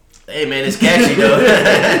 Hey man, it's catchy though.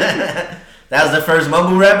 That was the first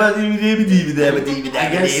mumble rapper. I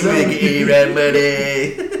guess so. A-Rap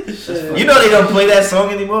money. You know they don't play that song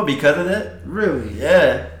anymore because of that. Really?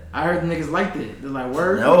 Yeah. I heard niggas liked it. They're like,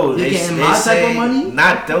 word. No, they they getting they my say type of money.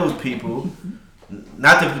 not those people.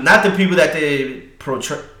 Not the people that they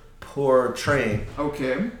portraying.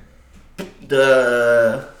 Okay.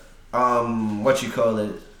 The what you call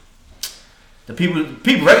it? The people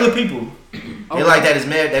regular people. They like that is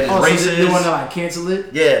mad, that is Oh, racist. so they want to like cancel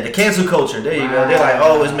it. Yeah, the cancel culture. There you go. They're like,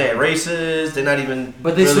 oh, it's mad racist. They're not even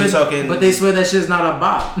But they really swear. talking. But they swear that shit's not a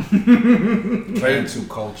bop. Cancel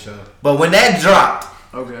culture. But when that dropped,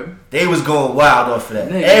 Okay. they was going wild off of that.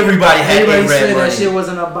 Nigga. Everybody had Everybody A-Rap said money. that shit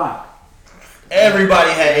wasn't a bop.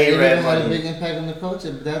 Everybody had It A-Rap even had a money. big impact on the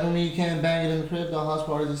culture, but that don't mean you can't bang it in the crib. The house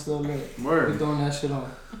parties are still lit. We Word. throwing that shit on.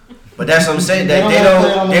 But that's what I'm saying. That They they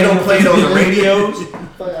don't don't play it on the radios.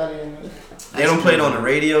 Fuck out of here, man. They don't play it on the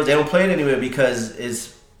radios. They don't play it anywhere because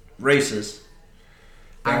it's racist.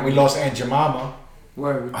 And we lost Aunt Jemima.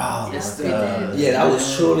 Word. Oh Yes, my they god. did. Yeah, that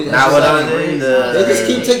was truly. Now what I did? They just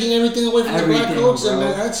keep taking everything away from the black Everything, culture, bro.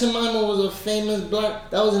 man. Aunt Jemima was a famous black.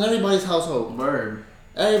 That was in everybody's household. Word.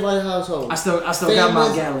 Everybody's household. I still got my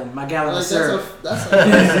Famous- gallon. My gallon Like, of syrup.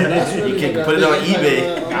 that's really You can like a put it big on impact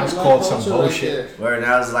eBay. on That was black called some culture right bullshit. there. Where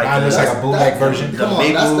now it's like Now it's like a bootleg version. The Come on,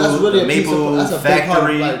 maple, that's really the a piece of maple that's a big part of,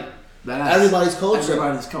 factory. like, That's everybody's culture.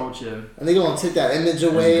 Everybody's culture. And they gonna take that image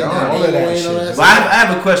away It's and gone. that All of name that away and all shit. that But I stuff.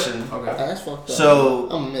 have a question. Okay. That's fucked up. So- I'm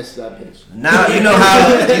gonna miss that bitch. Now you know how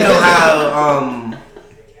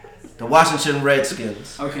the Washington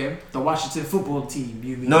Redskins. Okay. The Washington football team.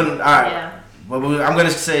 You mean? No, all right. Yeah. Well, I'm gonna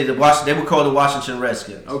say they were called the Washington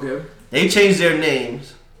Redskins. Okay. They changed their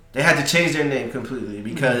names. They had to change their name completely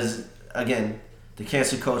because again, the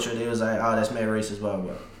cancel culture. They was like, oh, that's mad racist, blah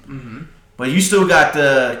blah. Mm-hmm. But you still got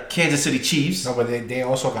the Kansas City Chiefs. No, but they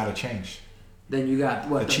also got to change. Then you got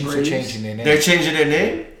what? The Chiefs Braves? are changing their name. They're changing their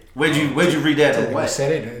name. Where'd you read that? To at? what? They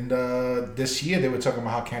said it, and this year they were talking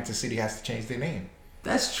about how Kansas City has to change their name.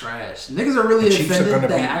 That's trash. Niggas are really The Chiefs are offended gonna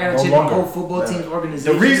that be I gotta no change longer. my whole football team's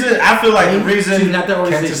organization. The reason I feel like not the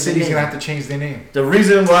organization. Kansas City's gonna have to change their name. the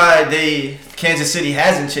reason why Kansas City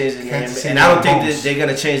hasn't changed their name, Kansas City and I don't think Bones. that they're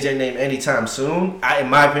gonna change their name anytime soon. In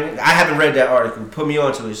my opinion, I haven't read that article. Put me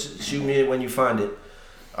onto it. Shoot me when you find it.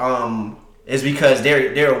 Is because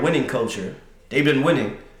they're a winning culture. They've been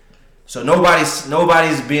winning, so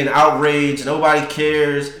nobody's being outraged. Nobody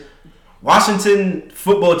cares. Washington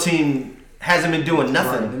football team hasn't been doing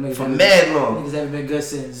nothing Right, for mad long. Niggas haven't been good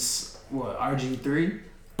since what RG3.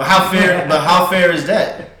 But how fair is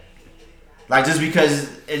that? Like just because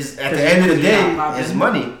it's at the end of the day, it's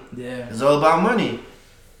money. Yeah, It's all about money.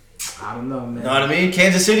 I don't know, man. You know what I mean?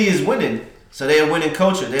 Kansas City is winning, so they're a winning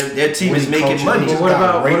culture. Their team is Winning making culture. money. They just What got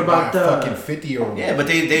about- raped what about by a the- fucking 50-year-old? Yeah, but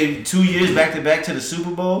they 2 years back to back to the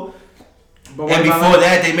Super Bowl, But what and about, before like,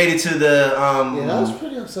 that they made it to the Yeah, that was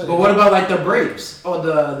pretty upsetting. But what about like the Braves or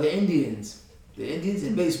the Indians? The Indians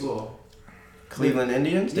in baseball. Cleveland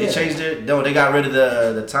Indians. They Yeah. changed it. No, they got rid of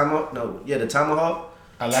the tomahawk. No, yeah, the tomahawk.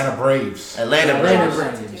 Atlanta Braves. Atlanta Atlanta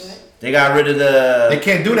Braves. Braves. They got rid of They the.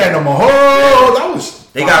 can't do that no more. Oh, that was.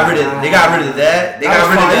 They got rid of that. They That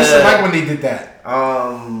was fine. I used to rid like of when they did that.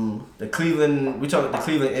 the Cleveland. We talking the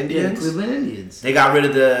Cleveland Yeah, the Indians. Cleveland Indians. They got rid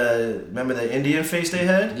of remember the Indian face they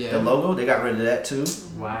had? Yeah. The logo? They got rid of that too.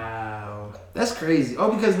 Wow, that's crazy.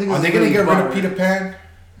 Oh, because niggas. Are they is gonna really get rid bummed. of Peter Pan?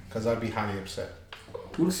 Because I'd be highly upset.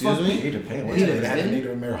 Who the Excuse fuck? me? Peter Pan. what Peter the They heck? had the Pan?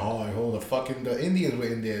 Native American Hall. The Indians were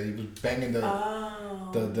in there. He was banging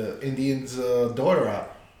the Indian's daughter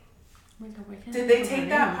out. Oh my God, why can't Did I they think of take her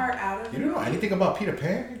that name? part out of You don't know anything about Peter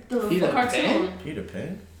Pan? The Peter cartoon. Pan? Peter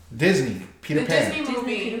Pan? Disney. Peter the Pan. Disney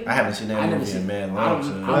movie? I haven't seen I that never movie in seen- man I long.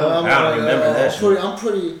 don't- So I I don't remember that shit. I'm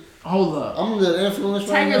pretty. Hold up. I'm the influence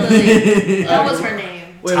right Tiger now. Lily. That was her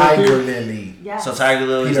name. Wait, Tiger Peter- Lily. Yeah. So Tiger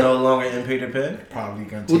Lily's Peter- no longer in Peter Pan? Probably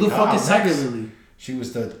gonna Who take the her fuck out is Tiger next. Lily? She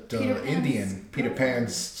was the Peter Pan's Indian. Peter girlfriend.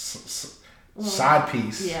 Pan's Well, side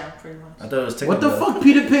piece. Yeah, pretty much. I thought it was What the Tinkerbell. fuck,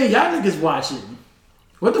 Peter Pan? Y'all niggas watching?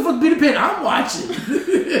 What the fuck, Peter Pan? I'm watching.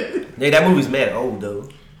 Hey, that movie's mad old though.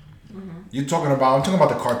 I'm talking about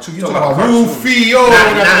the cartoon. You're Talking talking about about cartoon. Rufio. We're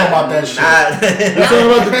not talking about that shit. You're talking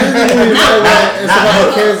about the Disney movie, right? It's not about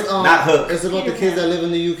Hook. the kids. Not Hook. It's about the Peter kids Pan. that live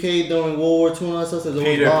in the UK during World War II and all that stuff. So there's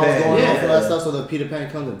Peter bombs Pan. going off Yeah. and all that stuff. So the Peter Pan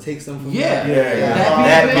comes and takes them from Yeah. there. Yeah.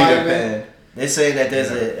 That Peter Peter Pan. Pan. They're saying that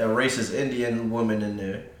there's a racist Indian woman in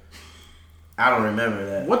there. I don't remember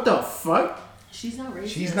that. What the fuck? She's not racist.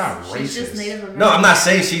 She's not She's just racist. Native American. No, I'm not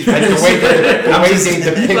saying she's The racist. way they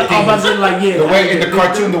depict I'm about to things. say like yeah. The way in the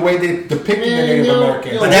cartoon, the way they depicting the Native yo,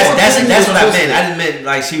 Americans. yo, But Well, that's what I twisted. meant. I didn't mean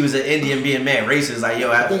like she was an Indian being mad racist. Like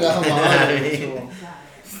yo, I think I have my eye on it.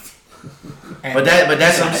 And But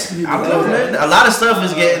that's what I don't know, man. A lot of stuff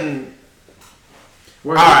is getting.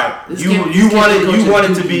 All right, you want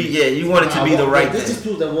it to be you want it to be the right This thing. just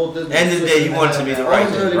proves that Walt Disney. End of the day, you want it to be the right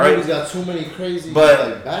All his thing, early right? movies got too many crazy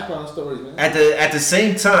But- background stories, man. At the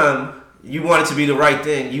same time, you want it to be the right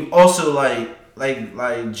thing. You also like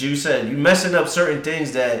Ju said, you messing up certain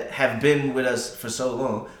things that have been with us for so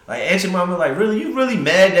long. Like Aunt your Mama, like really, you really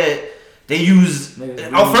mad that they use?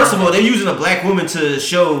 Oh, first of all, they're using a black woman to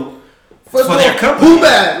show First for of their all, company. who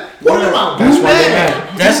bad? What about That's who why they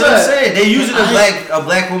bad? That's Who what I'm bad? saying. They're using I- a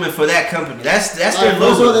black woman for that company. That's their Alright,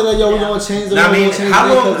 first of all, they're logo. like, yo, we gonna change the. Now, I we mean, gonna change how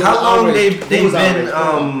the name long 'cause there's outrage. Who they've was been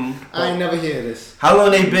outraged? I ain't never hear this. how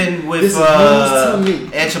long they been with This is news to me.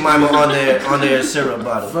 Aunt Jemima on their syrup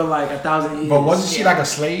bottle? For like 1,000 years. But wasn't she like a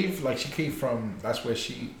slave? Like she came from. That's where that's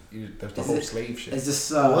the Is whole it- slave shit. It's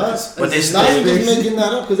just What? But they Now still- you just making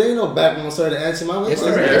that up because there ain't no background story to answer my. Yes,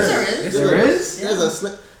 there is. is. There is? There's a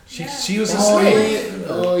slave. She was a Oh slave. yeah,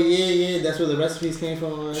 oh yeah. That's where the recipes came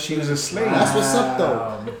from. She was a slave. That's what's up though.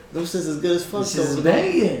 Wow. Those shits is good as fuck This is though.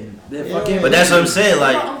 banging. They're Yeah. fucking. But that's what I'm saying.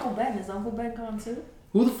 What Like, about Uncle Ben? Is Uncle Ben gone too?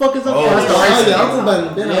 Who the fuck is Uncle Oh, Ben? that's the Oh, racist. yeah, Uncle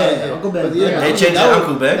Ben. Been Yeah, out here. Uncle Ben. But yeah, They changed that it, was-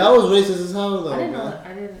 Uncle Ben? That was racist as hell though. I didn't know man. that.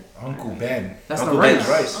 I didn't. Uncle Ben. That's Uncle the Ben's race.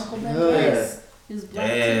 rice. Uncle Ben Yeah. rice. He's black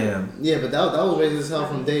Damn. Yeah, but that was racist as hell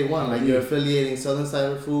from day one. Like, you're affiliating Southern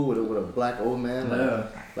side of food with a black old man.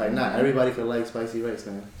 Like, not everybody could like spicy rice,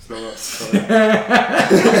 man. Slow up.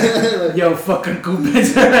 Like, Yo, fucking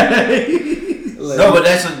Coopers. No, but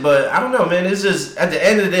I don't know, man. It's just at the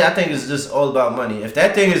end of the day, I think it's just all about money. If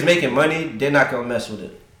that thing is making money, they're not gonna mess with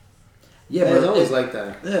it. Yeah, it's but always like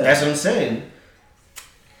that. Yeah. That's what I'm saying.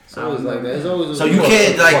 It's always like that. It's always So you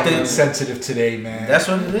can't like the sensitive today, man. That's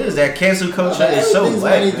what it is. That cancel culture is so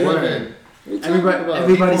whack.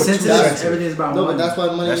 Everybody's sensitive. Everything's about money. No, but that's why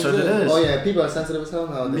money. That's what it is. Oh yeah, people are sensitive as hell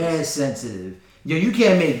nowadays. Man, sensitive. Yo, you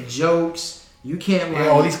can't make jokes. You can't like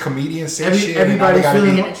all these comedians say shit. Everybody's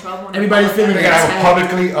feeling. Everybody's feeling. They gotta have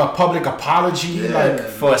a public apology, like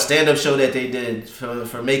for a stand-up show that they did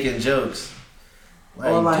for making jokes.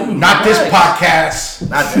 Like, not this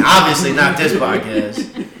podcast. Obviously not this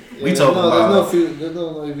podcast. We talking about.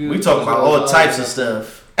 We talking about all types of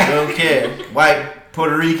stuff. We don't care. White,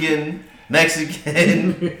 Puerto Rican,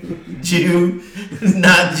 Mexican, Jew,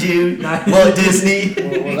 not Jew, Walt Disney.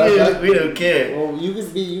 We don't care. Well, you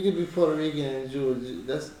could be Puerto Rican and Jew.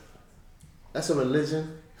 That's a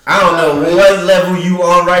religion. I don't know what level you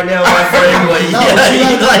on right now, my friend.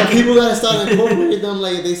 But people gotta start incorporating them.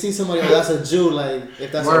 Like, they see somebody, that's a Jew. Like,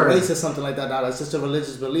 if that's a race or something like that, that's just a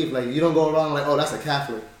religious belief. Like, you don't go around like, oh, that's a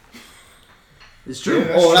Catholic. It's true.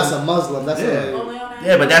 That's a Muslim. That's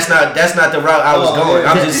yeah, but that's not the route I was going.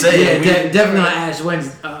 I'm just saying. Yeah, definitely not Ash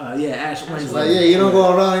Wednesday. Ash Wednesday. Like, you don't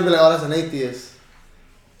go around and be like, oh, that's an atheist.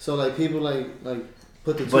 So like people like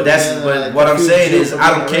put the. But what I'm saying is,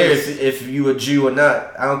 I don't care if you a Jew or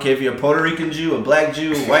not. I don't care if you're a Puerto Rican Jew, a black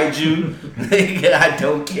Jew, a white Jew. I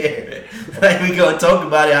don't care. Like, we gonna talk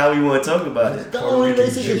about it how we want to talk about it. The only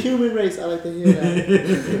race is the human race. I like to hear that.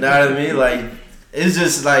 You know what I mean? Like, it's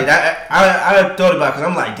just like I thought about it because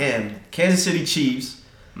I'm like, damn, Kansas City Chiefs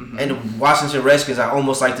and the Washington Redskins are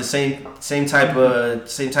almost like the same type of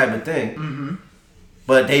thing. Mm-hmm.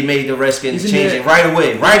 But they made the Redskins change it right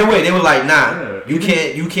away. Right away, they were like, "Nah, you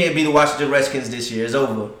can't be the Washington Redskins this year. It's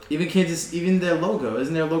over." Even their logo,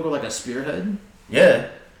 isn't their logo like a spearhead? Yeah.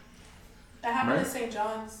 That happened at St.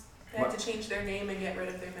 John's. They had to change their name and get rid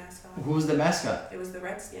of their mascot. Who was the mascot? It was the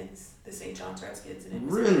Redskins, the St. John's Redskins, and it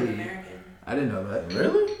was really American. I didn't know that.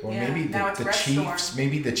 Really? Well, maybe the Chiefs.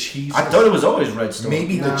 Maybe the Chiefs. I thought it was always Red Storm.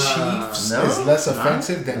 Maybe the Chiefs is less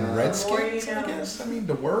offensive than Redskins. I guess. I mean,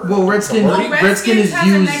 the word. Well, Redskin is has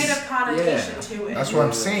used. A negative connotation to it. That's what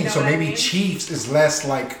I'm saying. So maybe Chiefs is less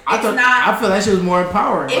like. I feel that shit was more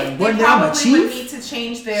empowering. If they probably would need to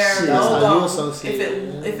change their logo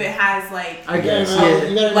if it has like. I guess.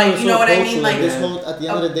 Like, you know what I mean? Like this whole at the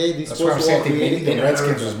end of the day, these that's what I'm saying. Maybe the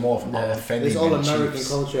Redskins was more offending. It's all American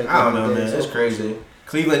culture. I don't know, man. It's crazy.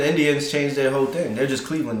 Cleveland Indians changed their whole thing. They're just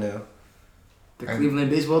Cleveland now. The Cleveland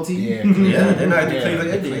baseball team? Yeah, they're not the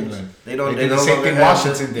Cleveland Indians. Cleveland. They don't. They no the same longer thing have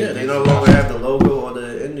Washington did. Yeah, they no longer have the logo or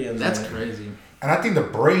the Indians. That's crazy. And I think the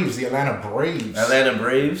Atlanta Braves.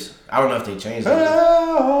 I don't know if they changed it.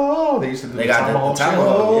 Oh, they used to do the Tomahawk.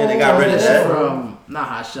 Yeah, they got rid of that. From not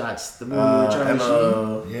Hot Shots, the movie with Charlie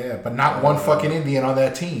Sheen. Yeah, but not one fucking Indian on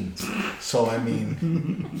that team. So I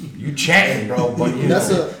mean, you chatting, bro, but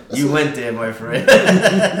you went there, my friend.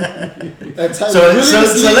 So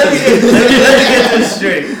let me get this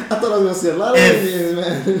straight. I thought I was gonna say a lot of Indians,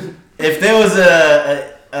 man. If there was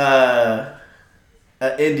a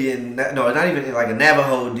Indian, no, not even like a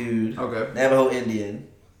Navajo dude, Navajo Indian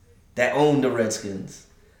that owned the Redskins,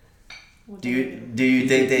 do you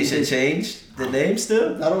think they should change the name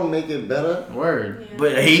still? That don't make it better. Word. Yeah.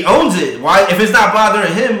 But he owns it. Why? If it's not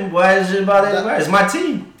bothering him, why is it bothering anybody? It's my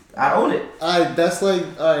team. I own it. That's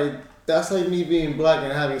like me being black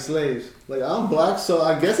and having slaves. Like, I'm black, so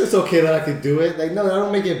I guess it's okay that I could do it. Like, no, that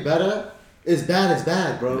don't make it better. It's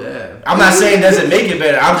bad, bro. Yeah. I'm not saying it doesn't make it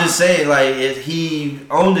better. I'm just saying, like, if he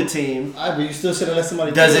owned the team, but you still shouldn't let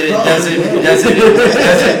somebody. Does it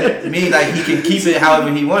mean like he can keep it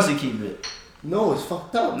however he wants to keep it? No, it's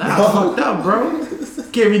fucked up. Nah, it's fucked up, bro.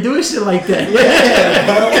 Can't be doing shit like that.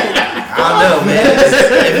 I don't know, man.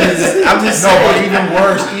 I'm just saying. But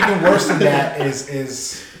even worse than that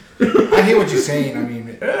is. I hear what you're saying. I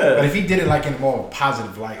mean, but if he did it like in a more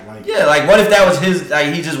positive light, like like what if that was his?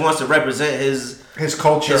 Like, he just wants to represent his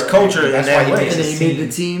culture. His culture, and that's why he and then he made the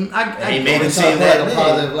team. He made the team that a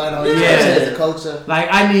positive light on the culture. Like,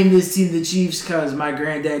 I named this team the Chiefs because my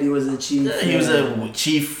granddaddy was a chief. Yeah, he was a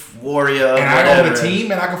chief warrior. And I own the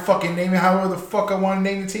team, and I can fucking name it however the fuck I want to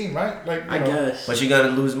name the team, right? Like, I guess. But you're gonna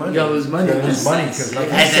lose money. You're gonna lose money because, like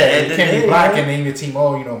you said, you can't be black and name your team.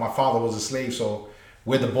 Oh, my father was a slave, so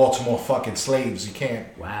we're the Baltimore fucking slaves. You can't.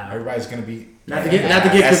 Wow. Everybody's gonna be. Not to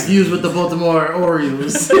get confused with the Baltimore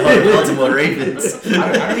Orioles. Baltimore Ravens.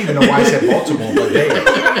 I don't even know why I said Baltimore, but they.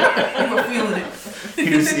 You were feeling it.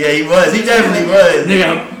 He was. He definitely was.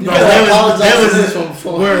 Nigga, That was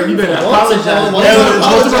word. You better apologize.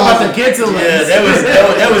 Baltimore about to cancel us.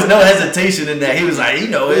 Yeah, there was no hesitation in that. He was like,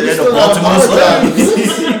 there's no Baltimore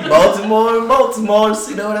slaves. Baltimore,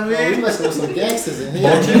 you know what I mean? We messing with some gangsters in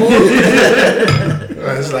here.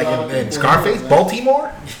 It's like in Scarface,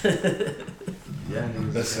 Baltimore. Yeah,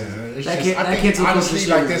 Listen, it's That just, can't- I that think can't honestly, take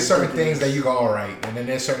like us there's to certain things that you go all right, and then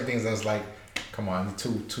there's certain things that's like, come on,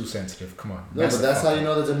 too sensitive. Come on. No, but that's how you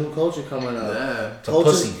know there's a new culture coming up. Yeah. It's a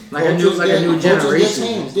pussy. Like a new generation.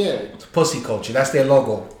 Changed, yeah. It's a pussy culture. That's their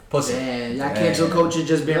logo. Pussy. Damn, y'all cancel culture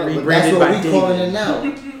just been No, but rebranded that's by what we calling it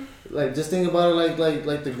David. now. Like, just think about it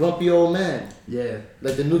like the grumpy old man. Yeah.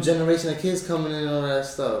 Like the new generation of kids coming in and all that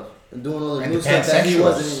stuff. And doing all the And new the stuff that he pansexuals.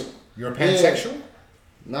 wasn't. You're a pansexual?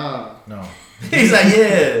 Nah. No. He's like,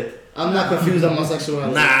 yeah. I'm not confused on my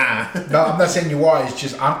sexuality. Nah. No, I'm not saying you are. It's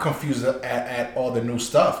just I'm confused at all the new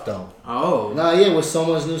stuff, though. Oh. Nah, yeah, with so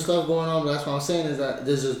much new stuff going on, but that's what I'm saying is that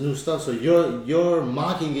there's just new stuff. So you're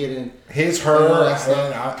mocking it and His, her, all that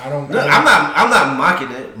stuff. I don't. No, I'm not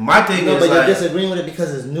mocking it. My thing no, is but like, you're disagreeing with it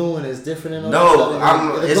because it's new and it's different and all no,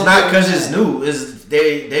 that stuff. it's not because it's new. It's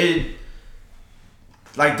they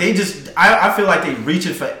like they just. I feel like they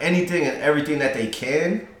reaching for anything and everything that they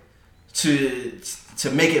can to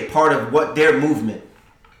make it part of what their movement.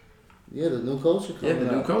 Yeah, the new culture Yeah, coming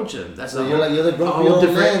the new up. culture. That's So a you're like you're the grumpy whole old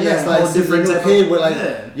different- man yeah, that's whole like seeing a different new type kid of- where like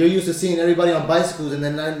yeah. you're used to seeing everybody on bicycles and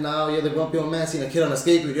then now you're the grumpy old man seeing a kid on a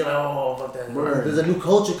skateboard. You're like, oh fuck that. Word. There's a new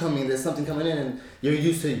culture coming. There's something coming in and you're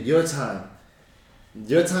used to your time.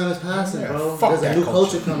 Your time is passing, Yeah, bro. fuck There's that a new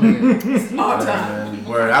culture coming in. All time.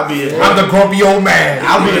 Where I'll be I'm the grumpy old man.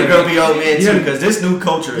 I'll be a grumpy old man too because this new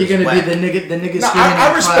culture is You're gonna whack. be the nigga No, screaming I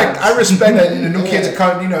in respect. class. I respect that the new kids are Yeah.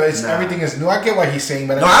 coming. You know, Nah. everything is new. I get what he's saying,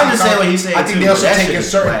 but No, I understand what he's saying I think too, they but also that shit taking is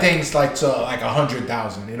certain whack. things like to like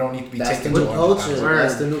 100,000. They don't need to be That's the taken to new culture. 100,000.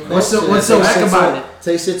 That's the new culture. What's so Take whack shit about to- it?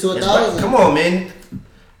 Take shit to It's whack. 1,000. Come on, man.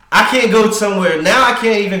 I can't go somewhere now. I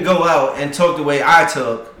can't even go out and talk the way I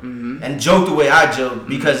talk and joke the way I joke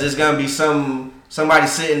because there's gonna be somebody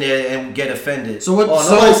sitting there and get offended. So what? Oh,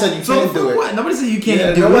 so, nobody said you so can't do it. What? Nobody said you can't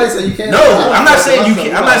Yeah, do nobody it. said you can't. No, do it. I'm not saying you Fuck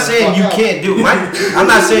can't. up. I'm not saying you Fuck up. can't do it. I'm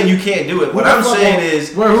not saying you can't do it. What I'm saying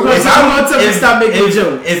is, Where, who gonna if tell me stop making if,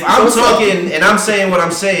 jokes? if I'm So talking and I'm saying what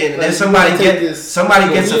I'm saying, and then Like, somebody you wanna take this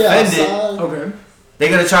somebody gets yeah, offended, outside. Okay. they're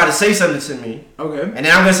gonna try to say something to me, Okay. and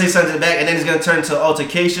then I'm gonna say something back, and then it's gonna turn into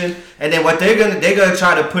altercation, and then what they're gonna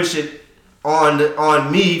try to push it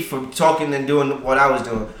on me for talking and doing what I was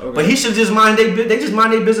doing. Okay. But he should just they just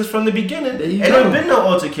mind their business from the beginning. There you And go. there's been no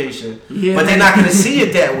altercation. Yeah. But they're not gonna see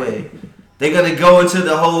it that way. They're gonna go into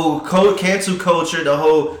the whole cancel culture, the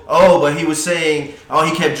whole but he was saying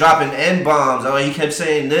he kept dropping N-bombs, he kept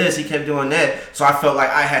saying this, he kept doing that. So I felt like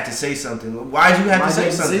I had to say something. Why'd you have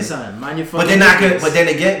to say something? Mind your But fucking they're not gonna.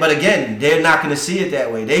 business. But again, they're not gonna see it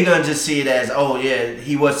that way. They're gonna just see it as,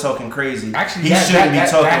 he was talking crazy. Actually, he that shouldn't be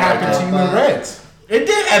talking that like happened that. to you in Reds. It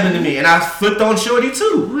did happen to me, and I flipped on Shorty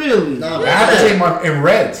too. Really? Nah, That happened to him in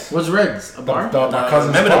Reds. What's Regs? A bar? My cousin's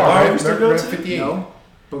Remember the bar we used to Red- go Red to? 58. No.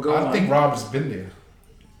 But go I on. think Rob's been there.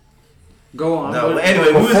 Go on. No, but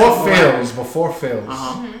anyway, Before Phil's,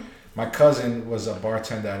 Uh-huh. my cousin was a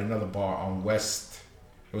bartender at another bar on West.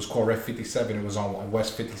 It was called Red 57. It was on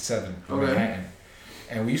West 57 in Okay. Manhattan.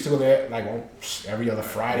 And we used to go there like every other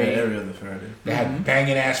Friday. every other Friday. They had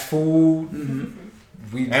banging ass food.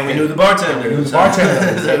 We knew the bartender. We knew the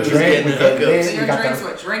bartender. We got drink. We got So this. We your got drinks the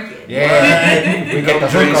were drinking. yeah. We got the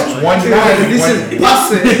Drinks hookups. were- One night. This is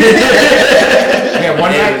busting. Yeah,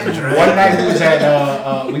 one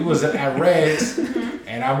night we was at Red's,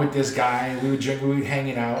 and I'm with this guy, and we were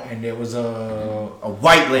hanging out, and there was a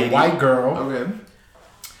white lady, white girl, Okay.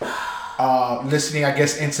 listening, I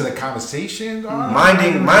guess, into the conversation,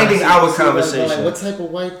 minding our Like, conversation. what type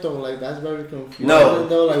of white though? Like that's very confusing. No.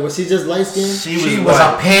 Though, like was she just light skinned? She was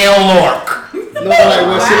a pale orc. No, like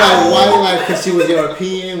was she like white? Like because she was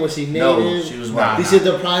European? Was she native? No, she was white. Did she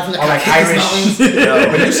deprive from the Or like Irish. No,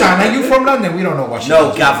 But you sound like you from London. We don't know what she no,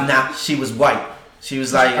 was. governor. She was white. She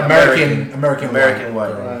was like American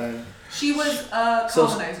white. girl. She was a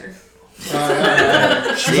colonizer. She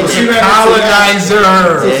was she a ran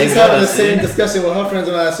colonizer. So Yeah, she's you having know, the same see? discussion with her friends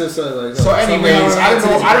about her sister. Like, So anyways, I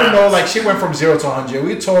don't don't know, like she went from 0 to 100.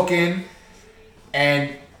 We were talking, and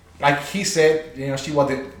like he said,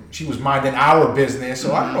 she was minding our business.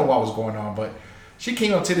 So I don't know what was going on, but she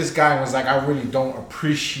came up to this guy and was like, I really don't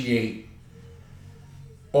appreciate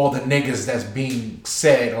all the niggas that's being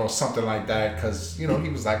said or something like that. Because, you know, he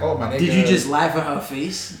was like, oh, my nigga. Did you just laugh at her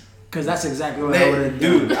face? Because that's exactly what I would have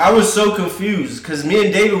done. Dude, I was so confused because me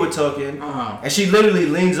and David were talking, and she literally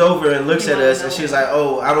leans over and looks at us, and she was like,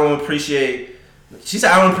 "Oh, I don't appreciate." She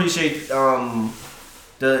said, "I don't appreciate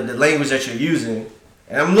the language that you're using,"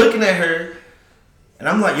 and I'm looking at her, and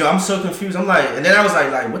I'm like, "Yo, I'm so confused." I'm like, and then I was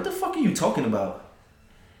like, "What the fuck are you talking about?"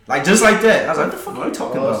 Like just like that, I was like, "What the fuck are you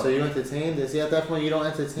talking about?" So you entertained this? Yeah, at that point you don't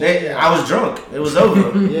entertain. I was drunk. It was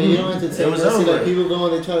over. Yeah, you don't entertain. It was over. See, like over. people go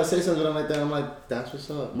and they try to say something like that. I'm like, that's what's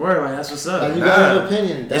up. Word, like, that's what's up. Like, you got an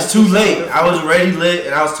opinion. It's too late. I was already lit,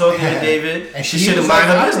 and I was talking to David, and she should have mind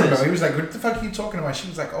her business. He was like, "What the fuck are you talking about?" She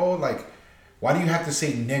was like, "Oh, like, why do you have to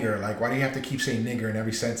say nigger? Like, why do you have to keep saying nigger in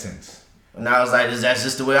every sentence?" And I was like, "That's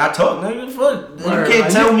just the way I talk, nigga. Fuck, you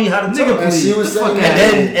can't tell me how to talk." And she was saying,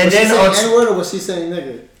 and then N-word, or was she saying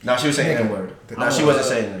nigga? No, she was saying N-word. No, she wasn't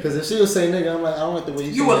saying nigga. Because if she was saying nigga, I'm like, I don't like the way you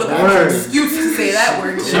say You were looking for an excuse to say that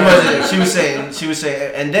word. She wasn't. She was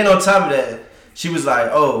saying, and then on top of that, she was like,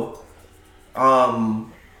 "Oh,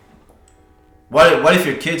 what if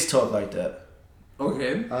your kids talk like that?"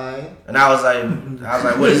 Okay. Alright. And I was like,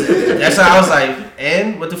 "What is that?" That's how I was like,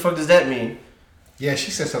 "And what the fuck does that mean?" Yeah, she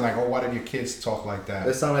said something like, "Oh, why did your kids talk like that?"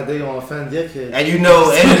 It sounds like they gonna offend your kids. And you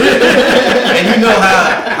know, and you know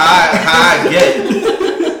how I get.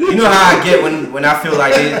 You know how I get when I feel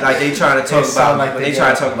like they trying to talk about when they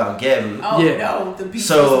try to talk about Gabby. Oh yeah. No, the beast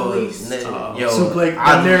So was yo,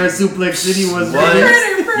 Suplex City was what?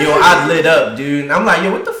 Yo, I lit up, dude. And I'm like,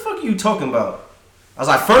 yo, what the fuck are you talking about? I was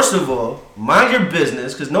like, first of all, mind your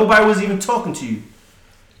business, because nobody was even talking to you.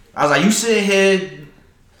 I was like, you sitting here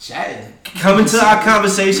chatting, coming to our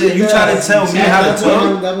conversation, and you trying to tell me how to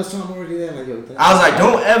talk. That was Tom already there. Like, yo, I was like,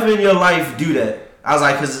 don't ever in your life do that. I was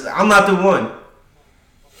like, because I'm not the one.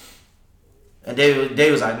 And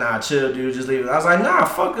they was like, nah, chill, dude, just leave it. I was like, nah,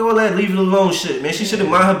 fuck all that, leave it alone shit, man. She should have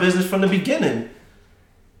mind her business from the beginning.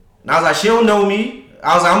 And I was like, she don't know me.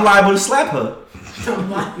 I was like, I'm liable to slap her.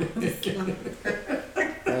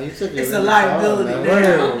 It's a liability.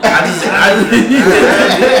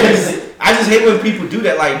 I just hate when people do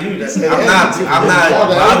that. Like, dude, I'm not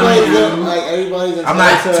bothering you. I'm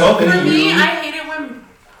not talking to you. For me, I hate it when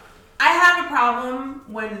I have a problem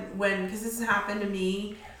when because this has happened to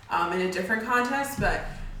me in a different context, but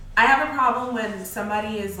I have a problem when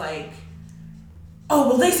somebody is like, oh,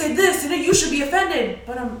 well, they said this and you should be offended,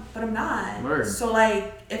 but I'm not. Word. So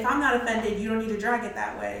like, if I'm not offended, you don't need to drag it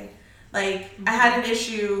that way. Like, I had an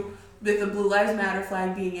issue with the Blue Lives Matter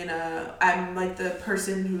flag being in I'm like the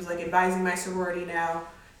person who's like advising my sorority now,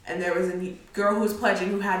 and there was a girl who was pledging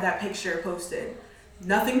who had that picture posted.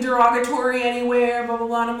 Nothing derogatory anywhere, blah, blah,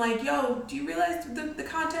 blah. And I'm like, yo, do you realize the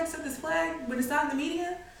context of this flag when it's not in the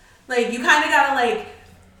media? Like, you kind of gotta like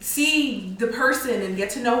see the person and get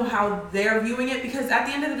to know how they're viewing it, because at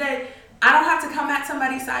the end of the day, I don't have to come at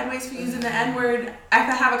somebody sideways for using the N-word. I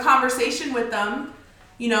have to have a conversation with them,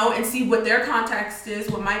 you know, and see what their context is,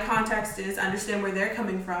 what my context is, understand where they're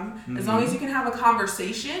coming from. Mm-hmm. As long as you can have a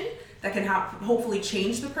conversation that can hopefully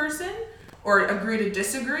change the person or agree to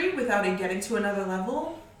disagree without it getting to another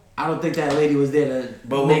level. I don't think that lady was there to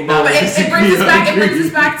but it brings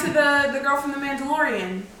us back to the girl from The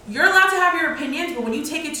Mandalorian. You're allowed to have your opinions, but when you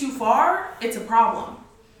take it too far, it's a problem.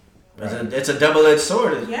 It's a double-edged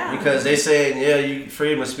sword. Yeah. Because they say, yeah, you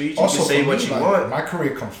freedom of speech. You can say what you want. My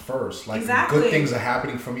career comes first. Like, exactly. Good things are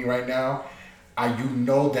happening for me right now. You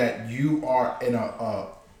know that you are in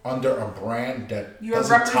under a brand that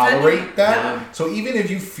doesn't tolerate that. Yeah. So even if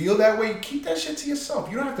you feel that way, keep that shit to yourself.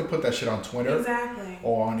 You don't have to put that shit on Twitter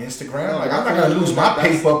or on Instagram. Like, I'm not gonna lose my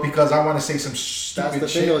paper because I want to say some stupid shit.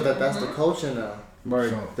 That's the thing, though, that's the culture now. Right.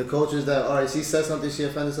 So, the culture is that, all right, she said something, she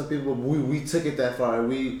offended some people, but we took it that far.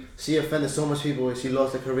 She offended so much people and she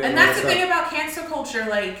lost her career. And that's the thing about cancel culture.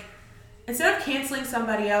 Like, instead of canceling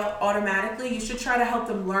somebody out automatically, you should try to help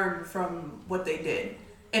them learn from what they did.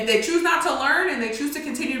 If they choose not to learn and they choose to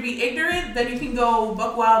continue to be ignorant, then you can go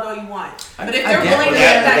buck wild all you want. But if they're willing to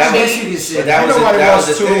get that change, I know what it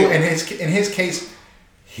was too. In his case,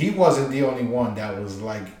 he wasn't the only one that was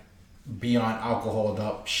like beyond alcoholed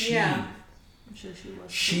up. She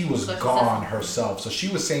was gone herself. So she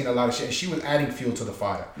was saying a lot of shit, and she was adding fuel to the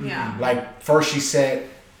fire. Yeah. Like, first she said,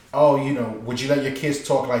 oh, you know, would you let your kids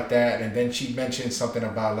talk like that? And then she mentioned something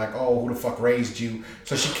about like, oh, who the fuck raised you?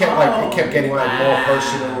 So she kept it kept getting like more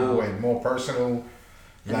personal and more personal.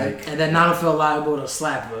 Like, and then Nano felt liable to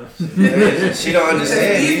slap her. She don't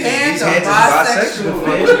understand. These hands are bisexual,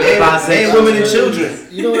 man. They women and children.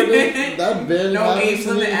 You know what? That barely no happens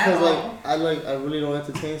to me because I really don't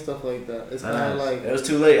entertain stuff like that. It's kind of like it was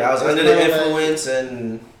too late. I was under the influence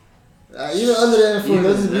and Even under the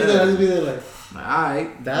influence, let's just be there like,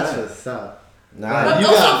 alright. That's what's up. Nah, But you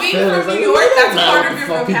also got being feelings, from New like, York, what that's the part of your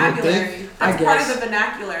fuck people vocabulary. think? That's I part guess. of the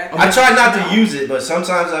vernacular. I try not to use it, but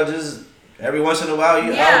sometimes I just every once in a while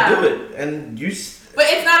I'll do it, and you. But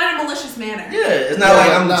it's not in a malicious manner. Yeah, it's not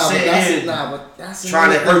like I'm sitting here but that's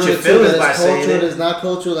trying to hurt your feelings by saying it. It's not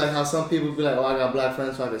cultural, like how some people be like, oh, I got black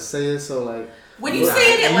friends, so I can say it. So like, when you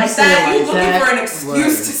saying it like that, you're looking for an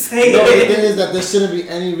excuse to say no, it. the thing is that there shouldn't be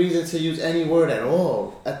any reason to use any word at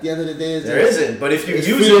all. At the end of the day, there isn't. But if you use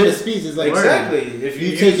freedom it, of speech. It's like exactly. If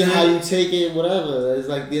you take it how you take it, whatever. It's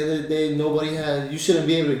like at the end of the day, nobody has. You shouldn't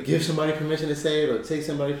be able to give somebody permission to say it or take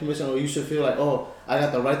somebody permission, or you should feel like, oh, I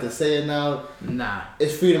got the right to say it now. Nah,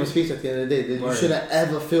 it's freedom of speech at the end of the day. You shouldn't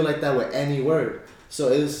ever feel like that with any word. So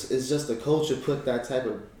it's just the culture put that type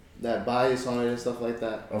of that bias on it and stuff like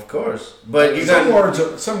that. Of course, but you some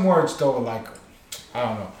words though, like I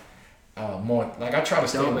don't know, more like I try to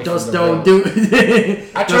stay away from the don't do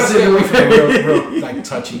it. I try to stay away from the real like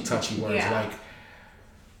touchy words. Yeah. Like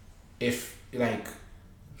if like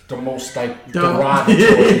the most like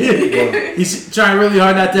derogatory word. He's trying really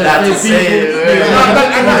hard not to say it. I'm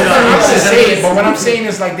not saying it, but what I'm saying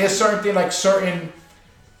is like there's certain things like certain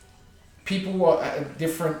people who are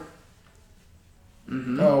different.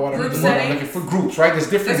 Group settings. For groups, right? There's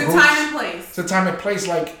different There's a groups. time and place. It's a time and place.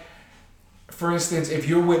 Like, for instance, if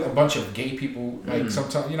you're with a bunch of gay people, like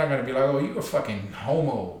sometimes you're not gonna be like, "Oh, you a fucking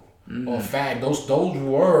homo or fag." Those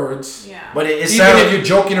words. Yeah. But it even sounds, if you're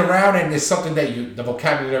joking around and it's something that the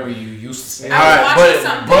vocabulary you used to say.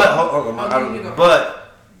 But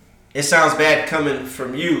it sounds bad coming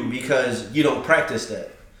from you because you don't practice that.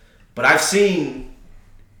 But I've seen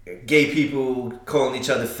gay people calling each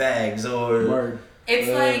other fags or. It's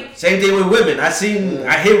like same thing with women. I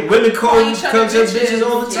hear women call each other bitches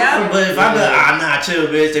all the time. But if I'm like, I'm not chill,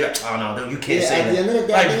 bitch, they're like, oh no, you can't say that. At the end of the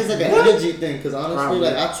day, I think it's like an energy thing. Because honestly,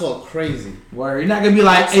 like I talk crazy. Word, you're not gonna be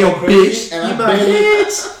like, "Hey, yo, bitch," and I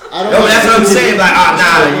bitch. No, that's what I'm saying. Like,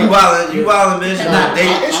 you wildin', bitch. I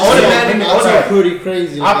talk pretty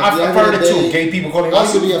crazy. I've heard it too. Gay people calling I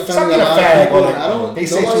should be offended a lot of people. I don't. They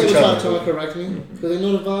say nobody to each try to other. correct me because they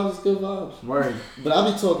know the vibes is good vibes. Word. But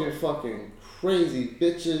I be talking fucking crazy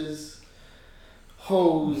bitches,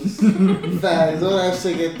 hoes, fags, all that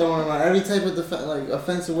shit get thrown around. Every type of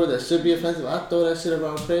offensive word that should be offensive, I throw that shit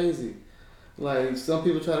around crazy. Like some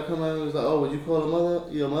people try to come out and was like, "Oh, would you call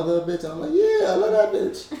your mother a bitch?" I'm like, "Yeah, I love that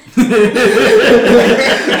bitch."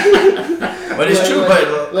 But it's true.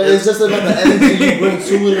 But it's just about the energy you bring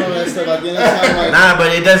to it and all that stuff. Like, you know, nah,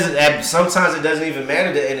 but it doesn't. Sometimes it doesn't even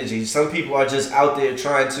matter the energy. Some people are just out there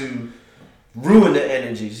trying to ruin the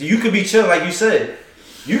energy. So you could be chilling, like you said.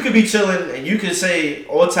 You could be chilling and you could say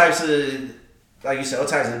all types of, like you said, all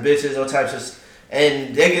types of bitches, all types of,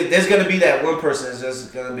 and there's gonna be that one person that's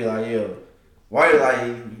just gonna be like, yo, why,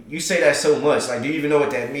 like, you say that so much? Like, do you even know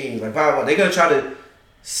what that means? Like, blah, blah. They're gonna try to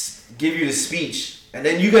give you the speech, and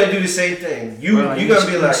then you gotta do the same thing. You gonna be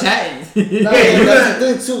like, chatting. That's the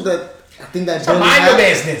thing too that. I think that barely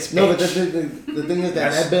happens. No, but the thing is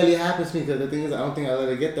that barely happens to me because the thing is I don't think I'll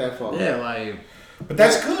ever get that far. Yeah, like. But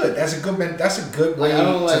that's good. That's a good man. That's a good way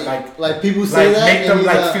to people say that make them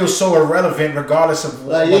feel so irrelevant regardless of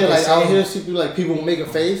what they're saying. I'll hear people make a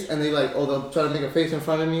face and they they'll try to make a face in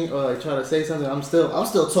front of me or try to say something. I'm still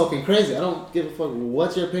talking crazy. I don't give a fuck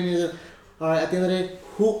what your opinion is. All right, at the end of the day,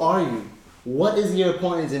 who are you? What is your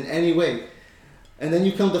point in any way? And then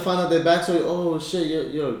you come to find out their backstory. Oh shit,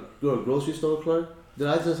 you're a grocery store clerk. Did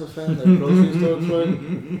I just offend a grocery store clerk?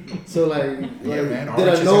 So man, did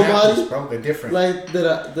a nobody? Bro, they're different. Like did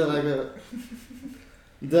a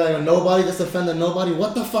nobody just offend a nobody?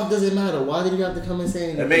 What the fuck does it matter? Why did you have to come and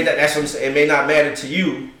say anything? That's what I'm saying. It may not matter to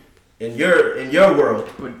you in your world,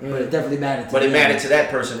 but it definitely mattered. But it mattered to that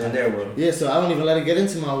person in their world. Yeah, so I don't even let it get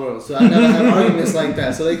into my world. So I never have arguments like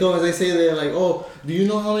that. So they go and they say they're like, "Oh, do you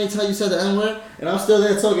know how many times you said the N-word?" And I'm still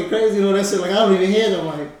there talking crazy and all that shit. Like I don't even hear them.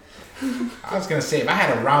 Like. I was gonna say if I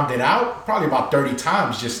had to round it out, probably about 30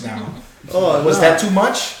 times just now. Oh, was that too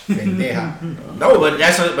much? No, but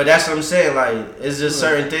that's what I'm saying. Like, it's just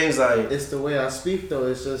certain things. Like, it's the way I speak, though.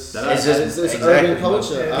 It's just exactly, urban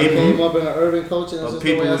culture. I came up in an urban culture. And but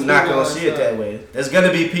people are not gonna see it that way. There's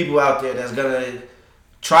gonna be people out there that's gonna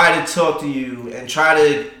try to talk to you and try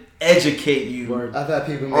to educate you I've had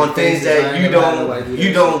people on things that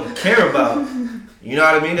you don't care about. You know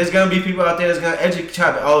what I mean? There's gonna be people out there that's gonna educate.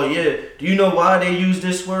 Oh yeah, do you know why they use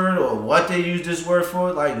this word or what they use this word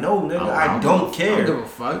for? Like, no, nigga, I don't care. I don't give a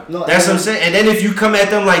fuck. No, that's what I'm saying. And then if you come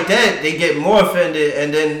at them like that, they get more offended,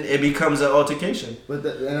 and then it becomes an altercation. But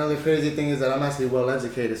another crazy thing is that I'm actually well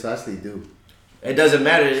educated, so I actually do. It doesn't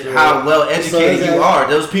matter how well educated you are.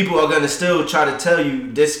 Those people are gonna still try to tell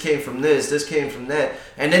you this came from this came from that,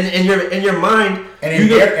 and then in your mind, and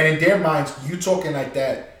in their minds, you talking like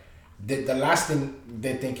that. The last thing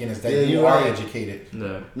they're thinking is that you are educated.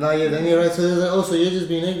 No. Then you're right. So they're like, oh, so you're just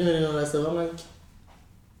being ignorant and all that stuff. I'm like,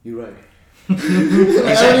 you're right. I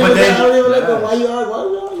don't even like, why you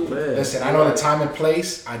arguing? Listen, I know the time and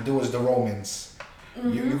place. I do as the Romans.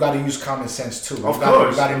 You got to use common sense too. Of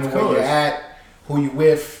course. You got to know where you're at. Who you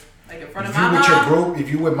with? Like in front if of you my with your mom. group, if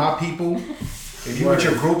you with my people, if you with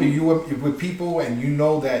your group, if you with people, and you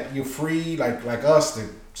know that you're free, like us, to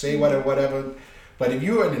say whatever. But if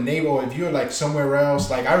you're in the neighborhood, if you're like somewhere else,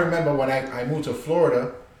 like I remember when I moved to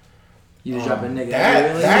Florida. You was dropping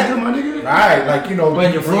nigga. Right, like you know,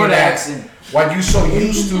 when your Florida accent. What you so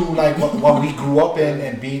used to, like what we grew up in,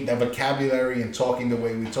 and being the vocabulary and talking the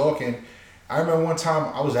way we talking. I remember one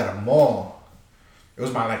time I was at a mall. It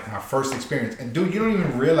was my first experience, and dude, you don't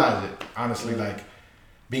even realize it, honestly. Like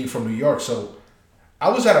being from New York, so I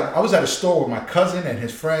was at a store with my cousin and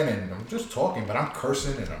his friend, and I'm just talking, but I'm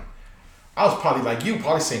cursing, and I was probably like you,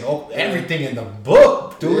 probably saying everything in the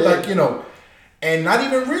book, dude, like you know, and not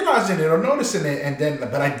even realizing it or noticing it, and then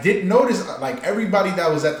but I did notice like everybody that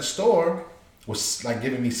was at the store was like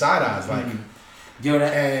giving me side eyes, like. Yo,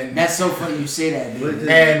 that's so funny you say that, dude.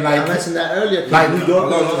 And like I mentioned that earlier, like New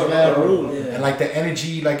York is mad rude. Yeah. And like the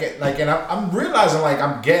energy, like, and I'm realizing like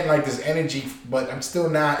I'm getting like this energy, but I'm still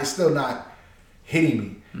not. It's still not hitting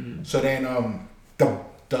me. Mm-hmm. So then,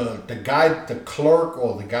 the guy, the clerk,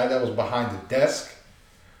 or the guy that was behind the desk,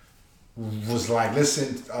 was like,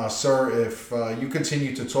 "Listen, sir, if you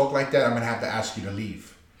continue to talk like that, I'm gonna have to ask you to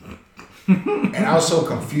leave." And I was so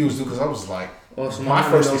confused because I was like. So my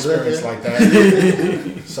first experience like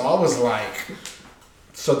that. So I was like,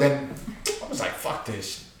 so then I was like, fuck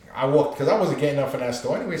this. I walked, because I wasn't getting up for that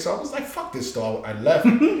store anyway. So I was like, fuck this store. I left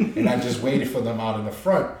and I just waited for them out in the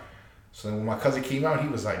front. So then when my cousin came out, he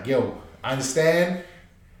was like, yo, I understand.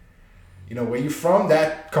 You know, where you from?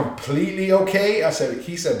 That completely okay?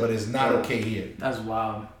 He said, but it's not okay here. That's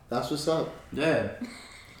wild. That's what's up. Yeah.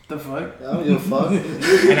 The fuck? I don't give a fuck.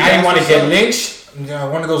 And I didn't want to get lynched. You know,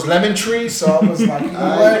 one of those lemon trees, so I was like, you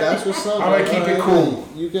know what? That's what's up. I'm gonna keep it cool.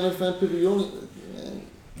 You can offend people. You only.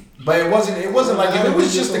 But it wasn't like if it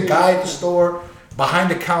was just a guy at the store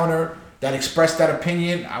behind the counter that expressed that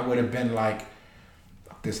opinion, I would have been like,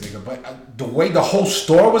 fuck this nigga. But the way the whole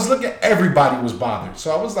store was looking, everybody was bothered.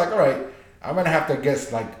 So I was like, all right, I'm gonna have to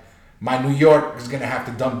guess like my New York is gonna have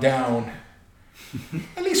to dumb down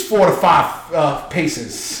at least 4 to 5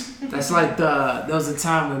 paces. That's like there was a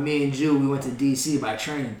time when me and Jew, we went to DC by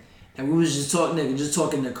train. And we was just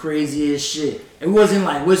talking the craziest shit. It wasn't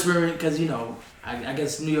like whispering, because, you know, I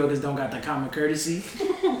guess New Yorkers don't got the common courtesy.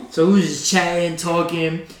 So we was just chatting,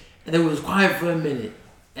 talking, and then we was quiet for a minute.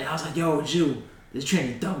 And I was like, yo, Jew, this train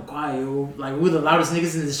is dumb quiet, yo. Like, we're the loudest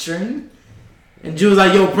niggas in this train. And Jew was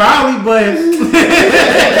like, yo, probably, but...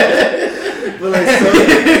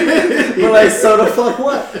 so the fuck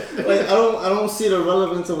what? Like I don't see the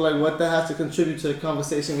relevance of like what that has to contribute to the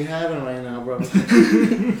conversation we having right now, bro. But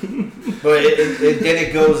then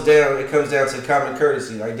it goes down. It comes down to common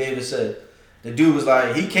courtesy, like David said. The dude was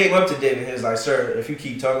like, he came up to David and he was like, "Sir, if you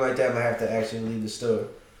keep talking like that, I'm gonna have to actually leave the store."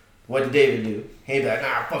 What did David do? He be like,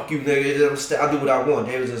 "Nah, fuck you, nigga. I'll do what I want."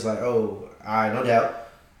 David was just like, "Oh, alright, no doubt."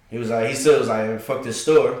 He still was like, "Fuck this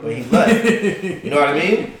store," but he left. You know what I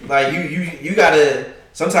mean? Like you gotta.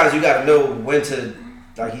 Sometimes you gotta know when to,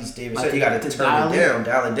 like David said, you gotta dial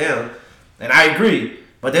it down. And I agree.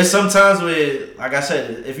 But there's sometimes where, like I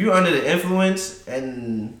said, if you're under the influence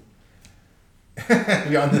and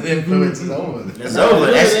you're under the influence, it's over. It's over.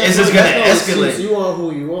 It's just gonna escalate. You are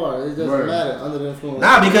who you are. It doesn't matter under the influence.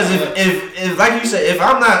 Nah, because if like you said, if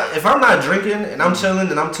I'm not drinking and I'm chilling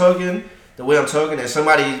and I'm talking the way I'm talking, and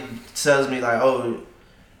somebody tells me like, oh,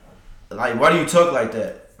 like why do you talk like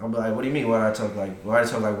that? I'm like, what do you mean? Why do I talk like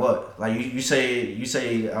what? Like you say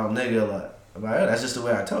nigga a lot. I'm like, oh, that's just the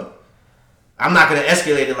way I talk. I'm not gonna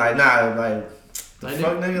escalate it like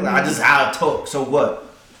fuck nigga. Like I just how I talk. So what?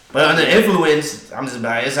 But under influence, I'm just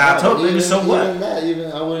like, it's how I talk, nigga. So what?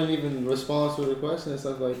 Even I wouldn't even respond to the question and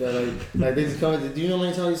stuff like that. Like they just come. Do you know how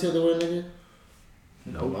many times you said the word nigga?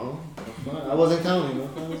 No. I wasn't counting.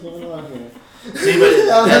 What's going on here? See, but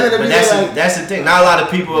that's the thing. Not a lot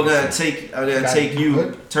of people are gonna take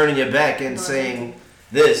you turning your back and saying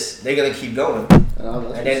this. They're gonna keep going,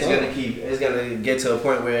 and then it's gonna get to a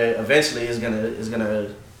point where eventually it's gonna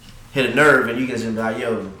hit a nerve, and you can just be like,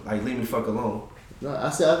 yo, like leave me fuck alone. No,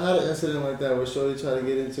 I said I've had an incident like that where Shorty tried to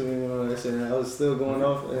get into me and all that shit, and I was still going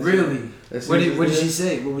off. Really? What did she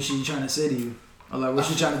say? What was she trying to say to you? Or like what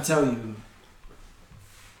she trying to tell you?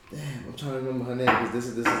 Damn, I'm trying to remember her name because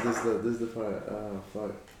this is the part.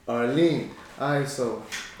 Fuck. Arlene. Alright, so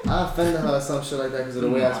I offended her or some shit like that because of the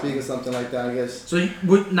way I speak or something like that, I guess. So you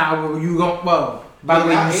go by the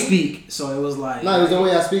way you speak, so it was like. No, it was the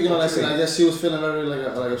way I speak and all that shit. I guess she was feeling very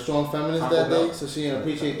like a strong feminist that day, so she didn't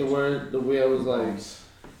appreciate the word, the way I was like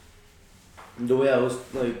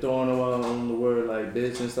throwing around the word like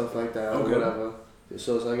bitch and stuff like that or whatever.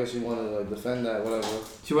 So I guess she wanted to like defend that, whatever.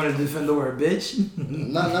 She wanted to defend the word bitch?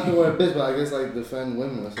 not the word bitch, but I guess like defend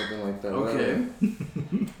women or something like that. Okay.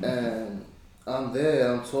 And I'm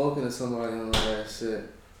there, I'm talking to somebody and all that shit.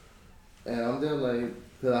 And I'm there like,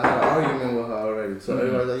 cause I had an argument with her already. So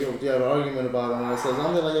everybody's like, yo, do you have an argument about it? And I says,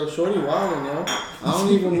 I'm there like, yo, shorty wildin', yo. I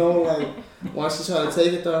don't even know like, why she try to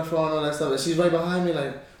take it to her phone and all that stuff. And she's right behind me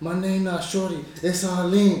like, my name not Shorty, it's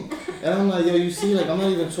Arlene. And I'm like, yo, you see, like, I'm not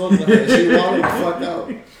even talking to her. And she wildin' the fuck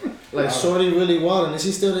out. Like, Shorty really wildin'. And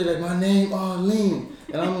she's still there like, my name Arlene.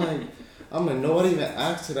 And I'm like, nobody even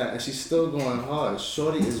asked her that. And she's still going hard.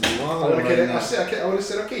 Shorty is wildin' right now. I would have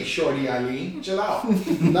said, okay, Shorty Arlene, chill out.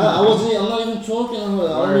 I'm not even talking to her.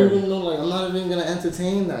 I don't even know, like, I'm not even gonna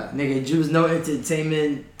entertain that. Nigga, Jews no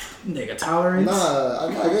entertainment, nigga, tolerance? Nah,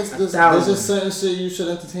 I guess there's just certain shit you should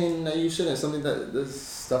entertain and that you shouldn't. Something that, there's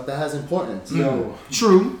stuff that has importance. No.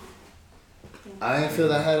 True. I didn't feel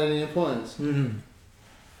that had any importance. Mm-hmm.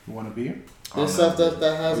 You want a beer? There's stuff that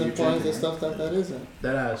has importance, there's stuff that isn't.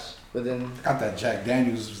 That ass. But then, Got that Jack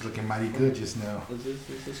Daniels was looking mighty good just now.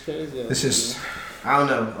 it's just crazy. This is. I don't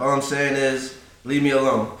know. All I'm saying is, leave me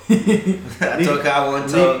alone. I talk how I want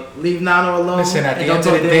to talk. Leave Nano alone. Listen, at the and end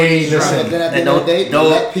of the day, listen. Then at the end of the day,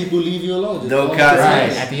 let people leave you alone. Just don't don't cut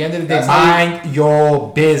criticize. Right. At the end of the day, mind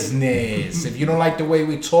your business. If you don't like the way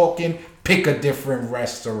we're talking, pick a different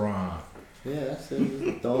restaurant. Yeah, that's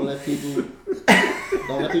it. Don't let people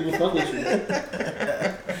fuck with you.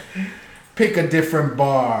 Pick a different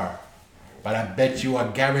bar. But I bet you, I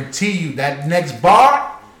guarantee you, that next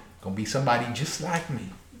bar gonna be somebody just like me.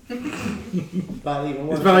 It's probably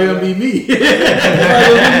gonna be me. Because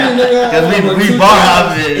we bar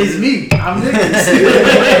hopping. It's me. I'm niggas.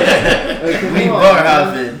 We bar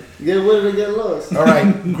hopping. Get with it or get lost. All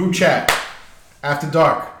right, group chat. After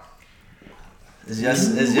dark. It's your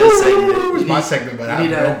segment. It's my segment,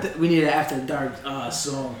 but we need an after dark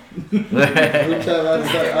song. we have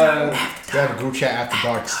a group chat after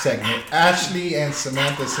dark segment. Ashley and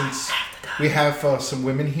Samantha, since we have some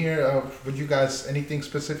women here, would you guys anything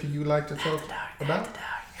specific you'd like to talk about?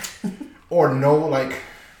 Or no, like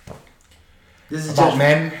this is about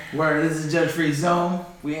men? Where this is judge free zone.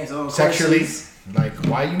 We answer all sexually. questions. Like,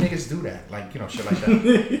 why you niggas do that? Like, shit like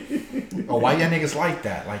that. Or why y'all niggas like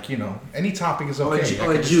that? Like, any topic is okay.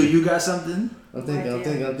 Oh, Jew, you got something? I'm thinking.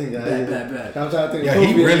 Bad. I'm trying to think. Yeah,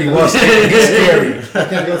 he really was scary. I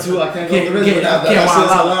can't go the rhythm without that.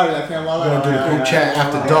 I can't wild out. We're gonna do the group chat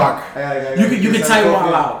after dark. You can type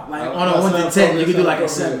wild out. Like on a 1 to 10, you can do like a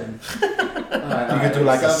 7. You can do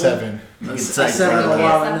like a 7. You can A type 7 or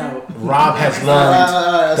wild out. Rob has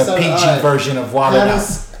learned the PG version of wild out.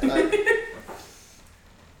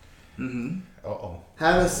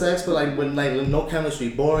 Having sex, but with no chemistry,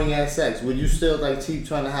 boring ass sex. Would you still keep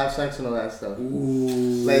trying to have sex and all that stuff?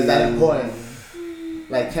 Ooh. Like, is that important?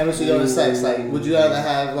 Like chemistry over sex. Like, would you rather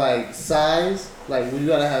have size? Like, would you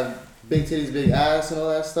rather have big titties, big ass, and all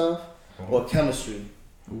that stuff, or chemistry?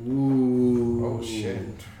 Ooh. Oh shit.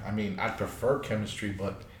 I mean, I prefer chemistry,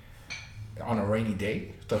 but on a rainy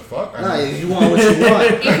day, what the fuck? You want what you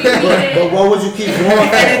want. but what would you keep going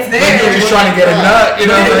for? And it's there. You're just trying to get a nut,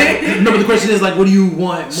 No, but the question is what do you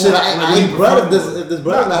want more? Shit, I eat bread if this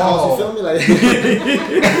bread in the house. You feel me?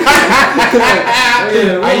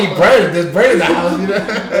 I eat bread if there's bread in the house.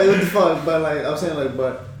 What the fuck? But I'm saying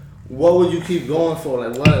but what would you keep going for?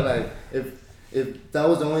 If that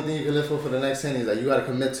was the only thing you could live for the next 10 years, you got to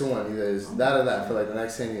commit to one. Either it's that or that for the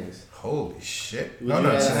next 10 years. Holy shit! No,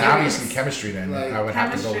 it's obviously chemistry. Then I would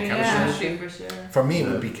have to go with chemistry. Chemistry for sure. For me, it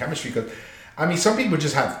would be chemistry because, some people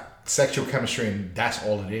just have sexual chemistry and that's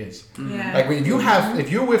all it is. Yeah. Like if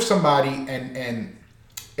you're with somebody and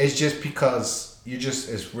it's just because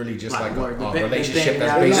it's really just like a relationship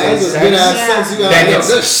that's based on sex. Then you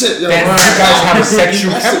guys have a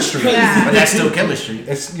sexual chemistry. Yeah. But that's still chemistry.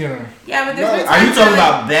 It's Yeah, but there's been Are you times talking where,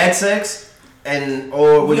 about bad sex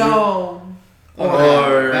or would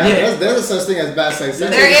There's a such thing as bad sex.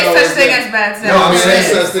 there is such thing as bad sex. No, I'm There's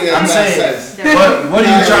saying. sex. What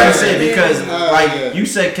are you trying to say? Because you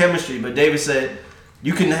said chemistry, but David said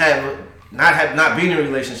you can not be in a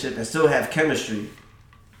relationship and still have chemistry.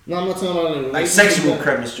 No, I'm not talking about like sexual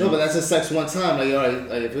chemistry. No, but that's just sex one time. Like, alright,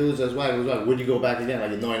 like if it was just whack, it was whack. Would you go back again?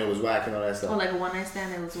 Like knowing it was whack and all that stuff. Oh, like a one night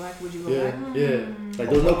stand, it was whack. Would you go Yeah, back? yeah. Like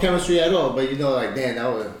there was no chemistry at all, but you know, like damn,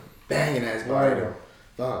 that was banging ass body though.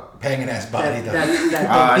 Fuck. Banging ass body though.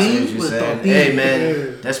 I see what you're saying. Hey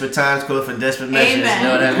man, desperate times call for desperate measures. You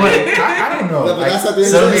know what I mean? I don't know. No, but Like, that's not the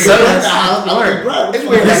so- end of it's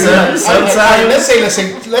weird.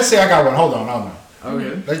 Sometimes- Let's say I got one. Hold on.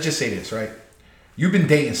 Okay. Let's just say this, right? You've been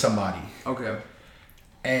dating somebody, Okay.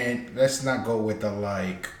 and let's not go with the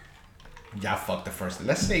like, y'all fucked the first.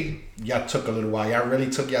 Let's say y'all took a little while. Y'all really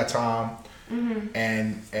took your time,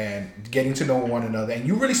 and getting to know one another, and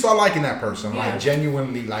you really start liking that person, like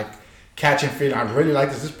genuinely like catching feeling. I really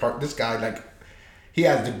like this guy. Like he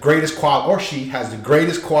has the greatest or she has the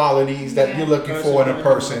greatest qualities that you're looking for in a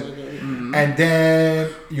person. And then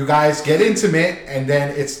you guys get intimate, and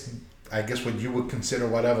then it's, I guess, what you would consider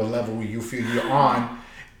whatever level you feel you're on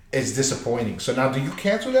is disappointing. So now, do you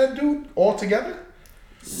cancel that dude altogether?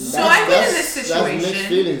 So I've been in this That's situation. mixed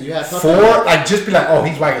feelings. You have Like, just be like, oh,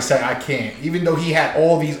 he's like I said, I can't. Even though he had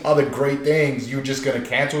all these other great things, you're just gonna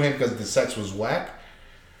cancel him because the sex was whack?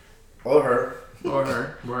 Or her. Or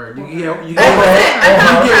her. Word. You I'm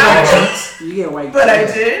not proud of it, get white. but I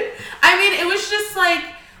did. I mean, it was just like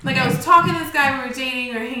I was talking to this guy, we were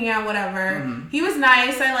dating or hanging out, whatever. He was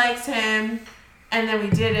nice, I liked him, and then we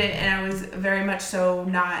did it, and I was very much so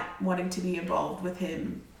not wanting to be involved with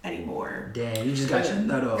him anymore. Damn, you just got your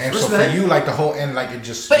nut off. And so for you, like the whole end, like it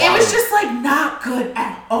just. But it was just like not good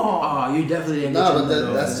at all. Oh, you definitely didn't. Nah,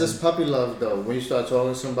 but that's just puppy love though. When you start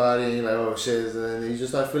talking to somebody and you're like, oh shit, and then you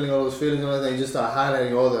just start feeling all those feelings and everything, you just start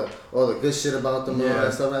highlighting all the good shit about them and all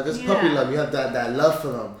that stuff. Like, that's puppy love. You have that love for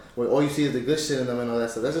them, where all you see is the good shit in them and all that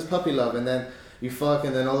stuff. That's just puppy love, and then you fuck,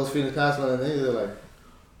 and then all those feelings pass on, and then you're like,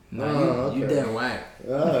 you damn whack.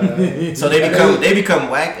 Alright. So they become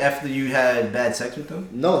whack after you had bad sex with them?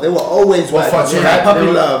 No, they were always whack. fuck, They so had that- puppy they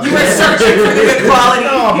were- love. You were searching for the good quality.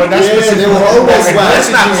 No, but that's They were always whack. That's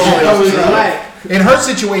not always whack. In her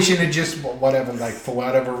situation, it just whatever, like for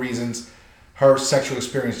whatever reasons, her sexual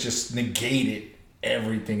experience just negated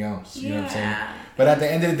everything else. You know what I'm saying? But at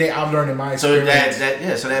the end of the day, I've learned in my So experience.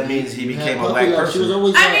 so that means he Had became a puppy whack love. She was person.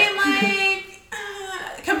 always I whack. mean,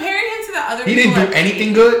 comparing him to the other He people didn't do I've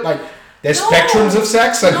anything dated- good. Like there's No. spectrums of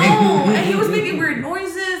sex. Like, No, and he was making weird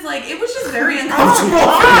noises. Like it was just very uncomfortable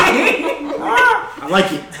for me. I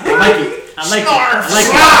like it. I like it. I like it. I like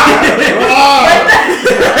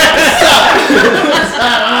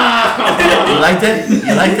it. You like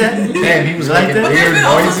that? damn, he was You like making that? But there's weird been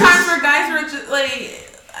also noises. times where guys were just like,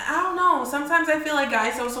 I don't know. Sometimes I feel like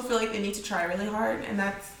guys also feel like they need to try really hard, and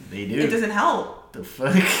They it do. doesn't help. The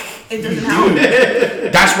fuck? It doesn't help.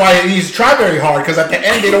 That's why it needs to try very hard because at the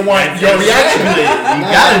end they don't want your reaction. You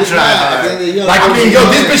gotta try hard. Like, I mean, yo,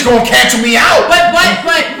 this bitch gonna cancel me out. But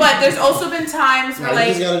there's also been times where Nah, you like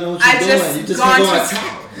just gotta know what I've you're doing. just You just gone can't go to. on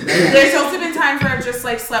top. There's also been times where I've just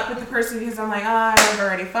like slept with the person because I'm like, I've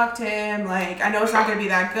already fucked him. Like I know it's not gonna be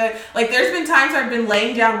that good. Like there's been times where I've been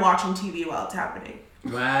laying down watching TV while it's happening.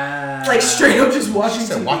 Wow. Like straight up just watching She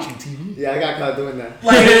said TV. watching TV. Yeah, I got caught doing that.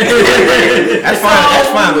 Like, That's fine. That's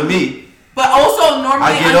fine with me. but also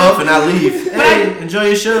normally I get off and I leave. Hey, enjoy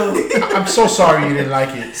your show. I'm so sorry you didn't like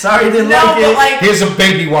it. Sorry you didn't No, like but it. like Here's a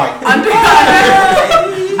baby wipe. under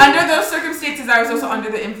those circumstances, I was also under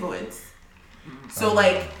the influence. So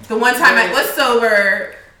like the one time I was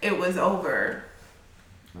sober, it was over.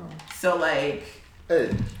 So like Hey,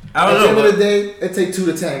 I at don't the end know. of the day, it take two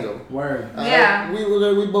to tango. Word. Yeah.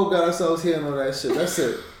 We both got ourselves here and all that shit. That's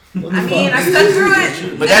it. What the I mean, fuck? I stuck through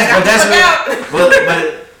it. But Then I got that's the fuck out. but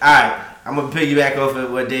all right. I'm gonna piggyback off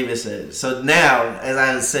of what David said. So now, as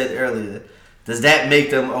I said earlier, does that make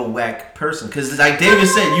them a whack person? Because like David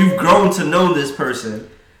said, you've grown to know this person.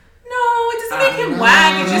 No, it doesn't make him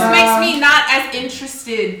whack. It just makes me not as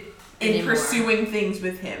interested in Anymore. pursuing things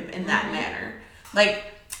with him in that manner. Like,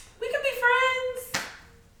 we could be friends.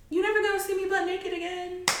 You're never gonna see me butt naked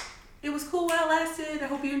again. It was cool while it lasted. I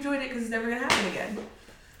hope you enjoyed it because it's never gonna happen again.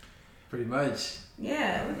 Pretty much.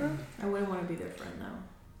 Yeah. I wouldn't want to be their friend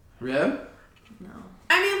though. Yeah? No.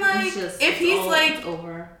 I mean, like, It's just, if it's he's all like,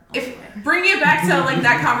 over. if bring it back to like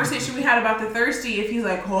that conversation we had about the thirsty. If he's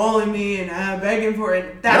like calling me and begging for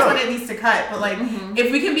it, that's when it needs to cut. But like,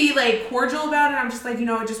 if we can be like cordial about it, I'm just like,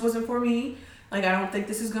 it just wasn't for me. Like, I don't think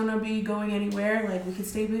this is gonna be going anywhere. Like, we could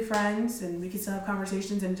stay be friends and we could still have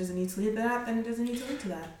conversations. And it doesn't need to lead to that. Then it doesn't need to lead to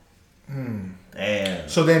that. Damn.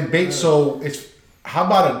 So then, so it's how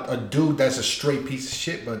about a dude that's a straight piece of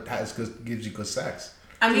shit but gives you good sex?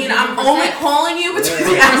 I mean, I'm only calling you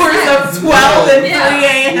between the hours of 12 and 3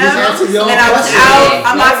 a.m. And I was out.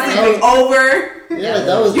 I'm not sleeping over. Yeah,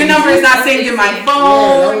 that was. Your number is not saved in my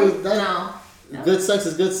phone. No. Good sex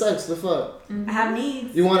is good sex. The fuck. I have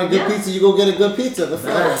needs. You want a good pizza? You go get a good pizza. The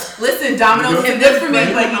fuck. Listen, Domino's is good for me,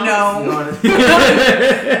 but you know,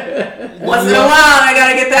 once in a while I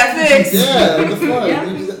gotta get that fixed. Yeah, the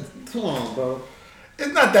fuck. Come on, bro.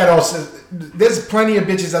 It's not that also. There's plenty of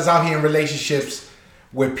bitches that's out here in relationships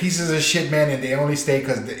with pieces of shit, man, and they only stay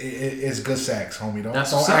because it's good sex, homie. Don't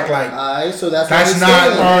act like. Alright, so that's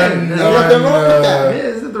not on. There's nothing wrong with that.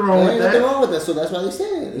 There's nothing wrong with that. Nothing wrong with that. So that's why they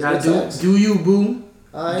staying. You gotta do you, boo.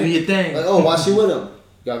 Right. Do your thing. Like, oh, why she with him?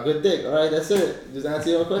 Got good dick. All right, that's it. Just answer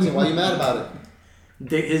your question. Why you mad about it?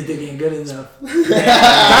 His dick ain't good enough.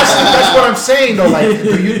 That's what I'm saying though. Like,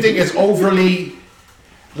 do you think it's overly?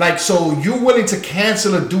 Like, so you're willing to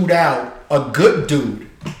cancel a dude out, a good dude,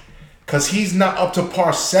 because he's not up to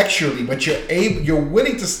par sexually, but you're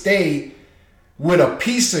willing to stay with a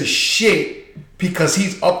piece of shit because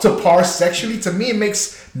he's up to par sexually? To me, it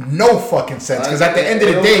makes no fucking sense. Because at the end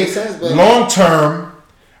of the day, long term,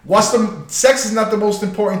 sex is not the most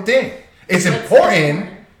important thing. It's important.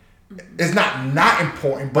 It's not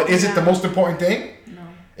important, but is it the most important thing? No.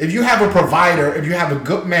 If you have a provider, if you have a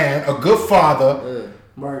good man, a good father,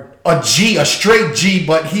 a straight G,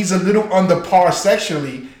 but he's a little under par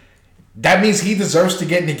sexually, that means he deserves to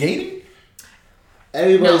get negated?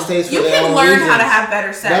 Everybody stays for you their own can learn reasons. how to have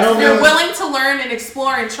better sex. If you're willing to learn and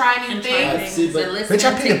explore and try new things. Bitch,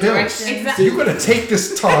 I pay the bills. Exactly. You're gonna take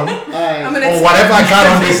this tongue I'm or whatever I got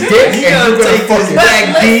on this dick, and you're gonna fucking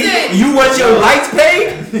back beat. You want your lights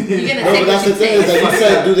paid? You're gonna No, take but that's the what thing. you Is take. like you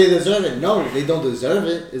said, do they deserve it? No, they don't deserve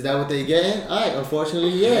it. Is that what they getting? Alright,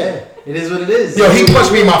 unfortunately, yeah. It is what it is. Yo, he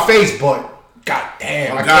punched me in my face, but god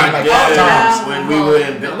damn, I came like 5 times. When we were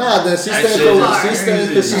in Nah, then she's staying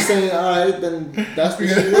because she's saying, alright, then that's what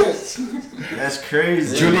she is. That's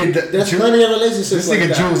crazy. Julian, There's plenty of relationships this like nigga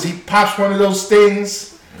that. Jules, he pops one of those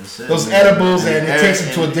things, those edibles, and it takes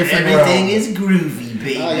him to a different Everything realm. is groovy,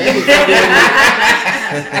 baby. Yeah,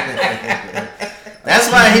 That's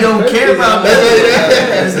why he don't care about that.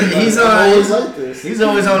 He's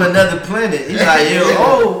always on another planet. He's like,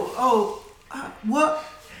 yo, what?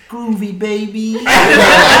 Groovy, baby. he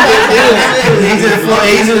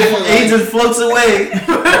just floats away.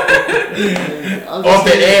 Off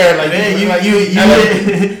the air, like man,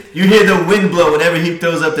 you hear the wind blow whenever he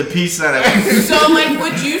throws up the peace sign. So, like,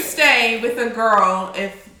 would you stay with a girl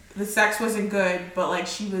if the sex wasn't good, but like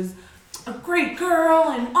she was a great girl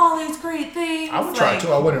and all these great things? I would try to.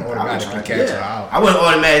 I wouldn't automatically cancel her out. I wouldn't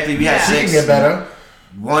automatically. We had She sex. can get better.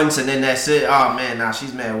 Once and then that's it. Oh man, nah,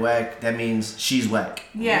 she's mad whack. That means she's whack.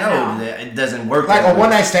 Yeah, no. It doesn't work. Like that a way. one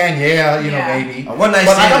night stand, maybe. A one night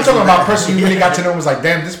but stand. like I'm talking about a person you really got to know was like,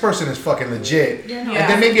 damn, this person is fucking legit. Yeah. And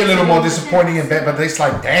then maybe a little more disappointing in bed, but it's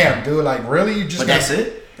like, damn, dude, like really, you just. But that's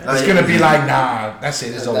it. It's gonna be like, nah, that's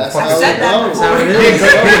it. It's over. That's Fuck how it. it goes. Be a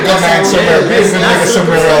good man somewhere. Be a good nigga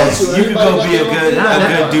somewhere else. You can go be a good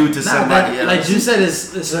dude to somebody else. Like you said, it's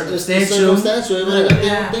circumstantial. For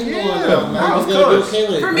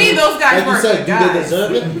me, those guys weren't good do they guys.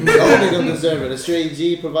 deserve it? No, they don't deserve it. A straight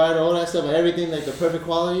G, provider, all that stuff, everything, like the perfect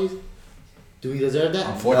qualities. Do he deserve that?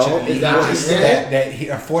 Unfortunately, no. Is that what he said?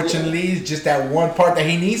 Unfortunately, it's just that one part that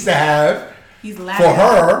he needs to have He's for laughing.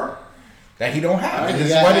 her that he don't have. Right, This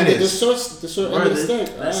is what it is. The short end of the stick.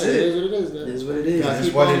 That's It is what it is. It is what it is. This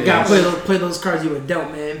is what it is. Gotta play those cards you were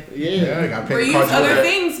dealt, man. Yeah. You gotta Or pay the use cards. other with it.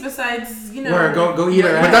 things besides, you know. Where go eat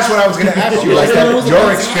her But ass. that's what I was gonna ask you. Like that,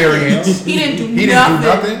 your experience. He didn't do He didn't nothing. do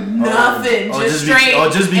nothing? Nothing. Or Just straight. or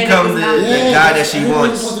just and it become was the not- guy that she everybody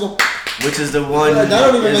wants, just wants to go. which is the one. That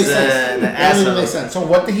don't even make is, sense. The That don't even make asshole. sense. So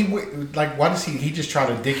what did he like? Why does he just try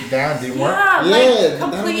to dick it down? Didn't work. Yeah, Yeah, like that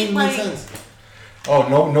don't complete even make like sense. Oh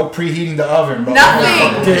no preheating the oven, bro.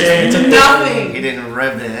 nothing. Nothing. He didn't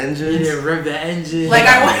rev the engine. You didn't rev the engine. Like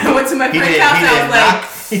I went to my He friend's didn't.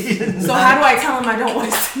 house He and I didn't was like, knock. so how do I tell him I don't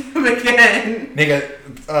want to see him again? Nigga,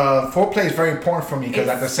 foreplay is very important for me because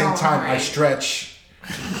at the It's same so time I great. stretch.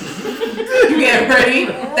 You get ready.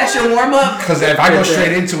 That's your warm up. Because if I go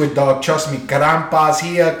straight into it, dog, trust me, crampas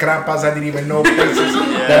here, crampas I didn't even know places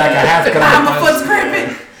that I can have My foot's crampas.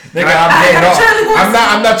 cramping. Nigga, I'm getting up.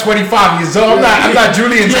 I'm not 25 years old. I'm not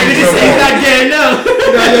Julian. he's not getting no. You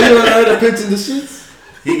want to heard the pinch in the sheets?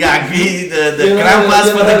 He got the You know, crampas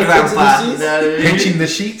you for know the how to pinch in the grandpa. sheets? You know what I mean? Pinching the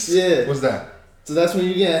sheets? Yeah. What's that? So that's when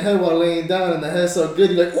you get head while laying down and the head's so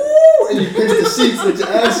good, you're like, ooh, and you pinch the sheets with your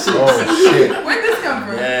ass cheeks. Oh shit. Where'd this come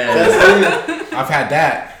from? Yeah. That's it. I've had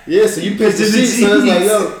that. Yeah, so you pinch the sheets, so it's like,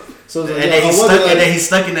 yo. So it's like, And then he's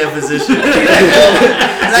stuck in that position.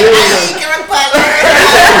 Like,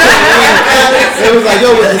 it was like,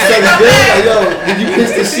 yo, was the sex good? Like, yo, did you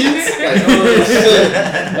piss the sheets? Like, oh shit.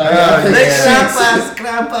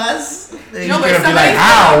 Crampas. No, but You're gonna be somebody like,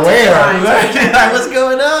 how? Where? What's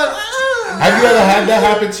going on? Have you ever had that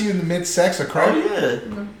happen to you in the mid-sex or Oh, crap? yeah.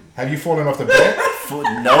 Have you fallen off the bed?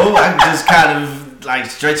 No, I just kind of like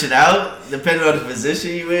stretch it out. Depending on the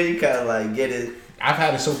position you in, you kind of like get it. I've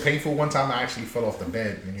had it so painful. One time I actually fell off the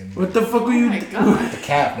bed. What the fuck were you doing? The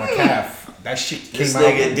calf, my calf. That shit came This out.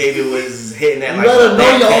 nigga David was hitting that You like. gotta know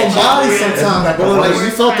your own catch. body sometimes, bro. Like, you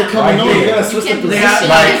felt it coming on, you gotta switch the position.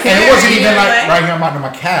 Like, and it wasn't even like right here on my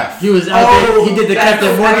calf. He was out there. He did the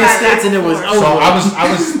Captain Morgan stance, and it was over. So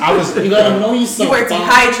I was. You gotta know yourself. You were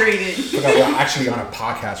dehydrated. We're actually on a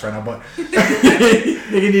podcast right now, but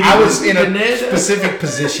I I was in a specific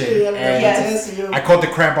position and Yes. I caught the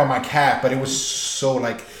cramp on my calf, but it was so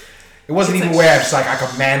like. It wasn't even where it's like I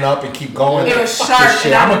could man up and keep going. It Like, was fuck sharp this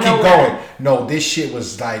shit. and I'm out gonna of keep nowhere. going. No, this shit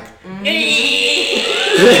was like.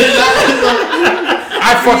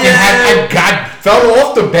 I fucking fell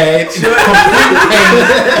off the bed in complete pain.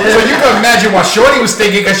 So you can imagine what Shorty was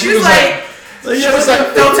thinking because she was like, don't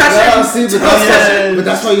touch Yeah, it. see, but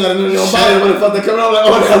that's why you gotta know your body when the fuck they come out. Like,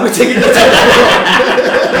 oh, we're taking the time.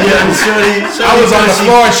 Yeah, Shorty I was on the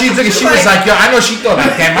floor and she was like, yo, I know she thought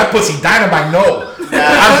like, damn, my pussy dynamite. No,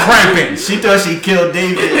 I'm cramping. She thought she killed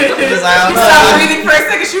David. She was like, She stopped breathing for a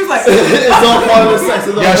second. She was like, It's all part of the sex.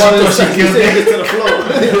 It's all Yeah, she part of the thought she sex. killed You take it to the floor.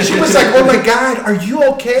 She was like, oh my god, are you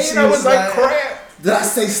okay? And I was like, cramp. Did I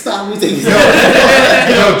say stop? We take it.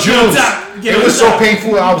 Yo, Jules, it was so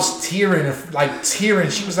painful. I was tearing.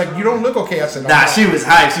 She was like, "You don't look okay." I said, nah, she was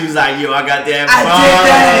hyped. She was like, yo, I got that I did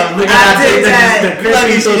that. Look I at did that.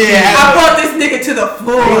 Lucky she didn't I have brought this nigga to the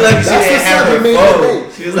floor. Lucky she That's didn't what's have up, her it made phone. her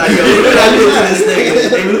day. She was like, yo, look at this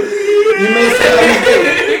nigga. You may say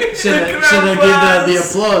that. Should have given the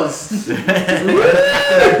applause. After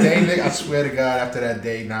that day, nigga, I swear to God, after that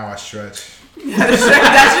day, now I stretch.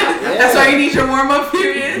 That's why you need your warm up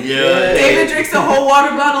period. Yeah. David drinks a whole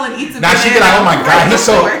water bottle and eats a Now banana. she be like, "Oh my God,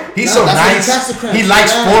 he's so that's nice. what He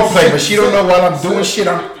likes foreplay, but she don't know while I'm doing shit.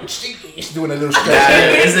 She's doing a little stretch."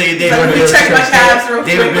 This nigga David Let me check my calves real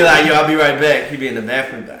David quick. be like, yo, I'll be right back. He be in the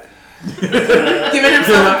bathroom back. Giving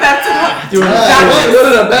himself a pep talk. Go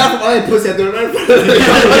to the bathroom. I ain't pussy. I do it right in front of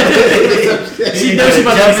you. She knows she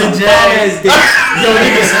about to be some jazz. Yo,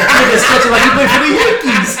 nigga stretching like he played for the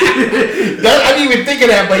Yankees. I didn't even think of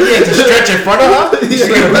that, but yeah, to stretch in front of her, she's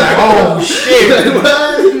gonna be like, "Oh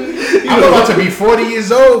shit." I'm about to be 40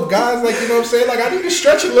 years old, guys. Like, you know what I'm saying? Like, I need to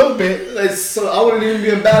stretch a little bit. Like, so I wouldn't even be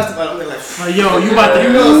embarrassed about it. I'm like, Yo, you about to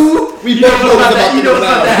we both know what's about to go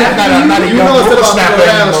down. I'm not a You young know what's about to whippersnapper go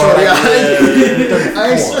down, anymore. shorty.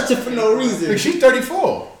 I ain't stretching for no reason. Like, she's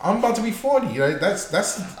 34. I'm about to be 40. Like, that's.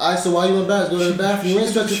 Alright, so why you embarrassed? Go to the bathroom. You ain't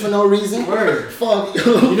stretching for no reason. Word. Fuck.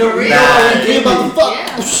 You know, You about to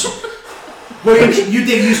fuck. But you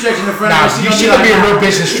think you stretching in front Nah, of her? you should be a real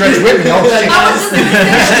bitch and stretch with me. Oh shit. I was just gonna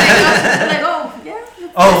say that. Like, oh,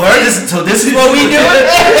 yeah. Oh, word? So this is what we do?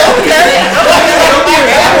 Okay.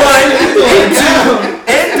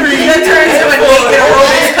 And three. That turns into a naked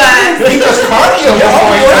aerobics class. He does cardio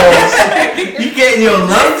before he goes. You getting your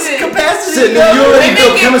lungs Listen. capacity? Shit, you already They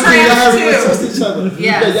built make it chemistry. Y'all cramps, haven't even too. touched each other.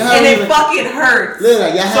 Yeah. Y'all And haven't it even- fucking hurts. Look,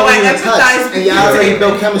 like, y'all So I haven't even empathize touched, with and you, y'all already David.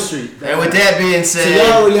 built chemistry. And with that being So said,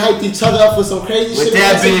 y'all already hyped each other up for some crazy shit. with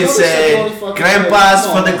that Y'all being said, said, "Yo, this shit only fucking Crampas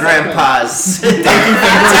good." for the Come on, Grampas. Thank you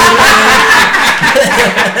for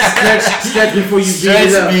Stretch before you beat it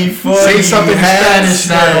stretch up. before Say you something in had Spanish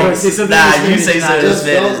now. now. Say something Nah, in you Spanish say now. something in Just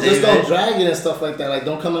Spanish, don't David. drag it and stuff like that. Like,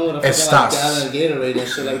 don't come in with a fucking Estás. like gallon of Gatorade and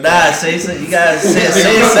shit like Nah, that. say something. You gotta say a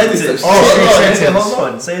sentence. Oh, say a sentence. Hold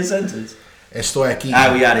on, say a sentence. Estoy aquí.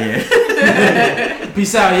 Alright, we out of here.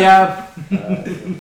 Peace out, y'all.